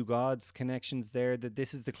the New Gods connections there. That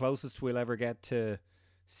this is the closest we'll ever get to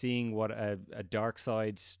seeing what a dark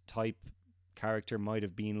side type character might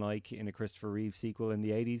have been like in a Christopher Reeve sequel in the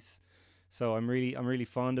 80s. So I'm really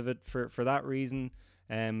fond of it for that reason.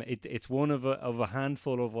 It's one of a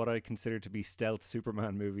handful of what I consider to be stealth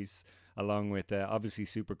Superman movies, along with obviously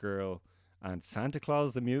Supergirl and Santa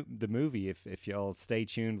Claus the movie. If y'all stay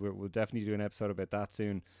tuned, we'll definitely do an episode about that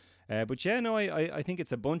soon. But yeah, no, I think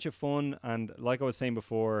it's a bunch of fun, and like I was saying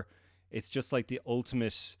before, it's just like the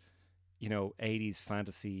ultimate, you know, 80s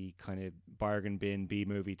fantasy kind of bargain bin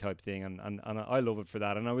B-movie type thing, and I love it for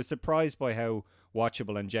that. And I was surprised by how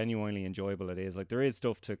watchable and genuinely enjoyable it is. Like, there is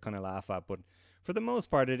stuff to kind of laugh at, but for the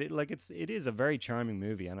most part, it is a very charming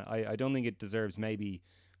movie, and I don't think it deserves maybe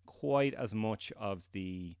quite as much of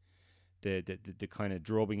the kind of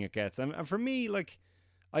drubbing it gets. And for me, like,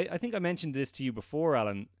 I think I mentioned this to you before,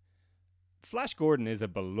 Alan, Flash Gordon is a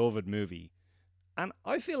beloved movie, and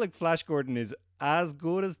I feel like Flash Gordon is as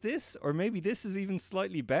good as this, or maybe this is even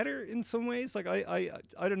slightly better in some ways. Like I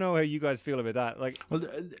don't know how you guys feel about that. Like, well,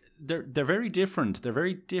 they're very different. They're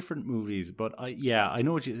very different movies, but I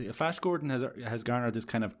know what you. Flash Gordon has garnered this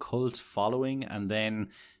kind of cult following, and then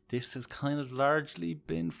this has kind of largely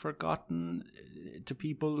been forgotten to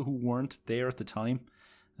people who weren't there at the time.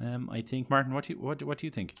 I think, Martin, what do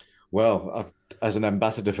you think? Well, as an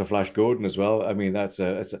ambassador for Flash Gordon as well, I mean it's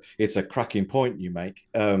a cracking point you make.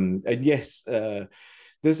 And yes,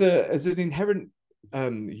 there's an inherent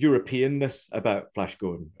Europeanness about Flash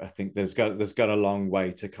Gordon. I think there's got a long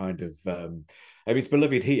way to kind of. I mean, it's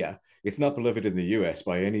beloved here. It's not beloved in the US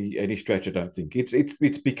by any stretch. I don't think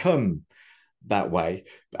it's become that way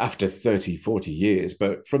after 30, 40 years.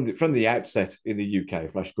 But from the outset in the UK,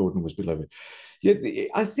 Flash Gordon was beloved. Yeah,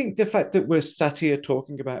 I think the fact that we're sat here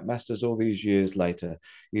talking about Masters all these years later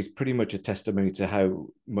is pretty much a testimony to how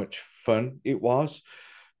much fun it was.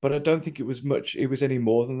 But I don't think it was much. It was any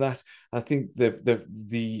more than that. I think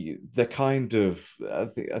the kind of I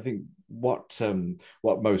think what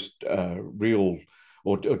most real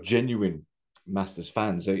or genuine Masters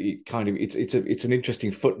fans, it's an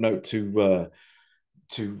interesting footnote to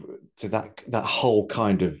that whole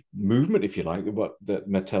kind of movement, if you like, what that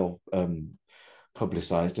Mattel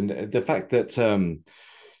publicized, and the fact that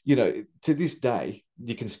you know, to this day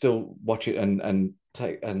you can still watch it and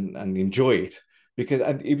take and enjoy it, because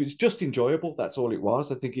it was just enjoyable. That's all it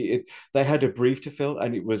was. I think they had a brief to fill,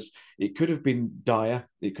 and it could have been dire,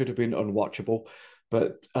 it could have been unwatchable.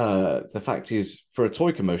 But the fact is, for a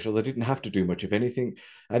toy commercial, they didn't have to do much of anything,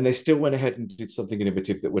 and they still went ahead and did something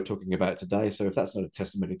innovative that we're talking about today. So if that's not a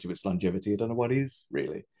testimony to its longevity, I don't know what is,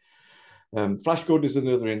 really. Flash Gordon is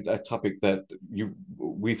another topic that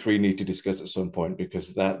we three need to discuss at some point,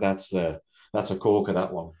 because that's a corker,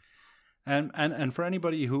 that one. And for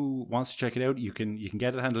anybody who wants to check it out, you can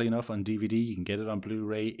get it handily enough on DVD. You can get it on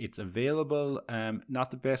Blu-ray. It's available.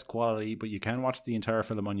 Not the best quality, but you can watch the entire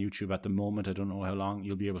film on YouTube at the moment. I don't know how long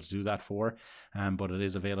you'll be able to do that for, but it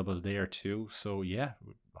is available there too. So yeah,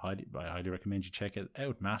 I highly recommend you check it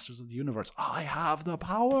out. Masters of the Universe. I have the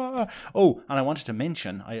power. Oh, and I wanted to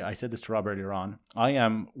mention, I said this to Rob earlier on. I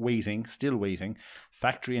am still waiting.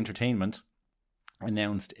 Factory Entertainment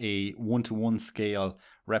announced a 1-to-1 scale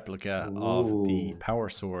replica of the Power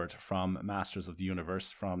Sword from Masters of the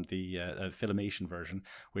Universe, from the Filmation version,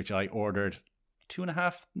 which I ordered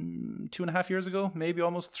 2.5 years ago, maybe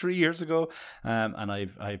almost 3 years ago, and I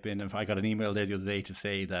got an email there the other day to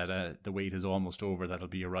say that the wait is almost over. That'll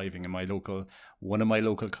be arriving in one of my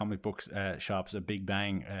local comic book shops, a Big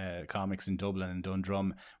Bang Comics in Dublin and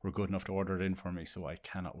Dundrum, were good enough to order it in for me, so I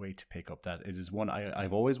cannot wait to pick up that. It is one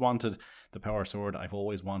I've always wanted, the Power Sword. I've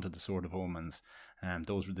always wanted the Sword of Omens.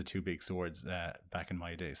 Those were the two big swords back in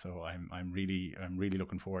my day. So I'm really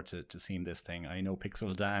looking forward to seeing this thing. I know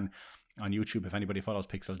Pixel Dan on YouTube, if anybody follows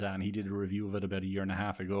Pixel Dan, he did a review of it about 1.5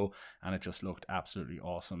 years ago, and it just looked absolutely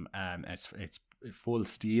awesome. It's full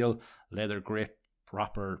steel, leather grip,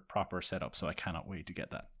 proper setup. So I cannot wait to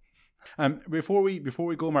get that. Before we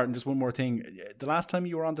go, Martin, just one more thing. The last time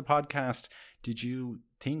you were on the podcast, did you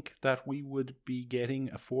think that we would be getting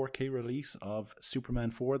a 4K release of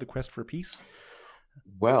Superman 4: The Quest for Peace?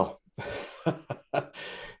 Well,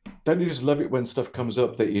 don't you just love it when stuff comes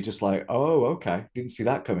up that you're just like, oh, okay, didn't see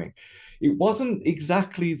that coming. It wasn't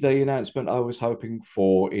exactly the announcement I was hoping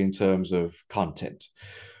for in terms of content.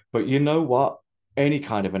 But you know what? Any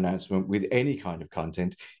kind of announcement with any kind of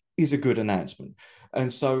content is a good announcement.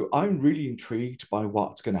 And so I'm really intrigued by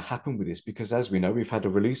what's going to happen with this, because as we know, we've had a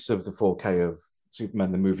release of the 4K of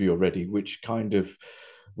Superman the movie already, which kind of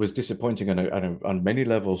was disappointing on many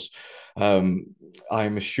levels. I'm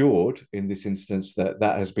assured in this instance that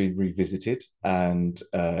has been revisited, and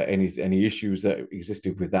any issues that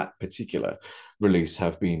existed with that particular release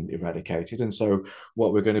have been eradicated. And so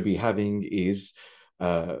what we're going to be having is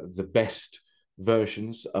the best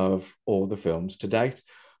versions of all the films to date.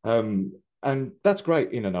 And that's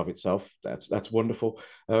great in and of itself. That's wonderful.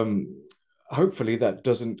 Hopefully that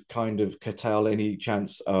doesn't kind of curtail any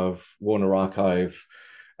chance of Warner Archive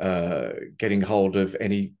getting hold of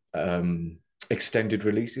any extended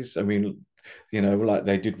releases. I mean, like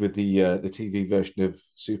they did with the TV version of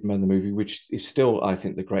Superman the movie, which is still, I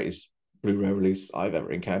think, the greatest Blu-ray release I've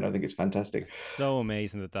ever encountered. I think it's fantastic. It's so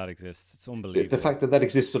amazing that exists. It's unbelievable. The fact that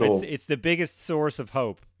exists at all. It's the biggest source of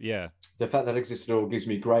hope. Yeah. The fact that exists at all gives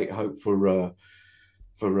me great hope for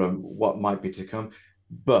what might be to come.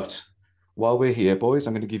 But while we're here, boys,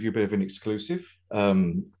 I'm going to give you a bit of an exclusive.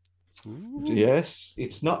 Yes,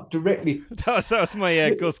 it's not directly. that was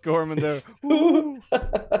my Gus Gorman there.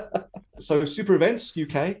 So, Super Events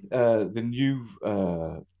UK, the new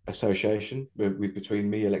association between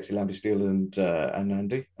me, Alexi Lambie-Steele, and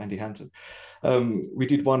Andy Hampton. We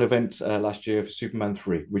did one event last year for Superman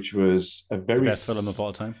 3, which was the best film of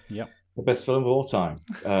all time. Yeah. The best film of all time.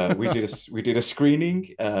 We did a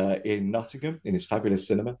screening in Nottingham in his fabulous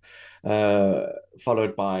cinema,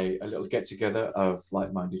 followed by a little get together of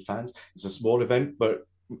like-minded fans. It's a small event, but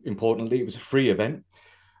importantly, it was a free event,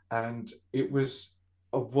 and it was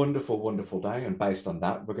a wonderful, wonderful day. And based on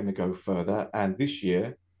that, we're going to go further. And this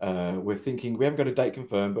year, we're thinking, we haven't got a date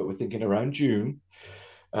confirmed, but we're thinking around June.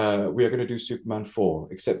 We are going to do Superman 4,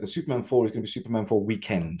 except the Superman 4 is going to be Superman 4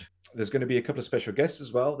 weekend. There's going to be a couple of special guests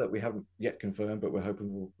as well that we haven't yet confirmed, but we're hoping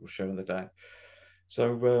we'll show on the day.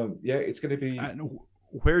 So, it's going to be...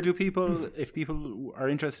 Where do people, if people are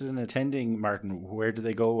interested in attending, Martin, where do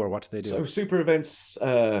they go or what do they do? So Super Events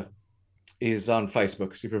is on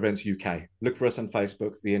Facebook, Super Events UK. Look for us on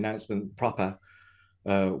Facebook. The announcement proper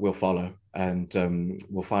will follow, and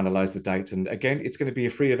we'll finalize the date. And again, it's going to be a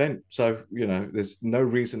free event, so there's no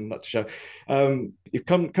reason not to show. You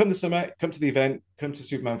come this summer, come to the event, come to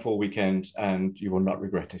Superman 4 weekend, and you will not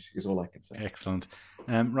regret it, is all I can say. Excellent.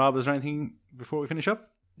 Rob, is there anything before we finish up?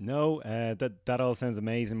 No, that all sounds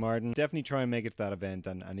amazing, Martin. Definitely try and make it to that event,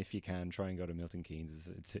 and if you can, try and go to Milton Keynes.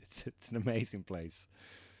 It's an amazing place,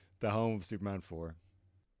 the home of Superman 4.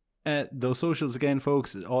 Those socials again,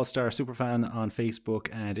 folks: All-Star Superfan on Facebook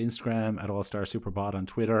and Instagram, at All-Star Superpod on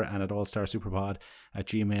Twitter, and at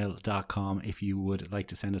allstarsuperpod@gmail.com if you would like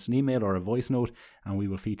to send us an email or a voice note, and we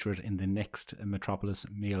will feature it in the next Metropolis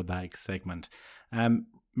mailbag segment.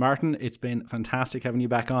 Martin, it's been fantastic having you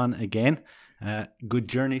back on again. Good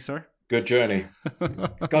journey, sir. Good journey.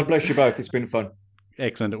 God bless you both. It's been fun.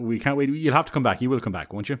 Excellent. We can't wait. You'll have to come back. You will come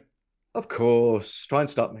back, won't you? Of course. Try and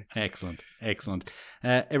stop me. Excellent. Excellent.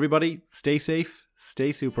 Everybody, stay safe,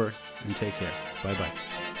 stay super, and take care.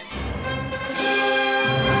 Bye-bye.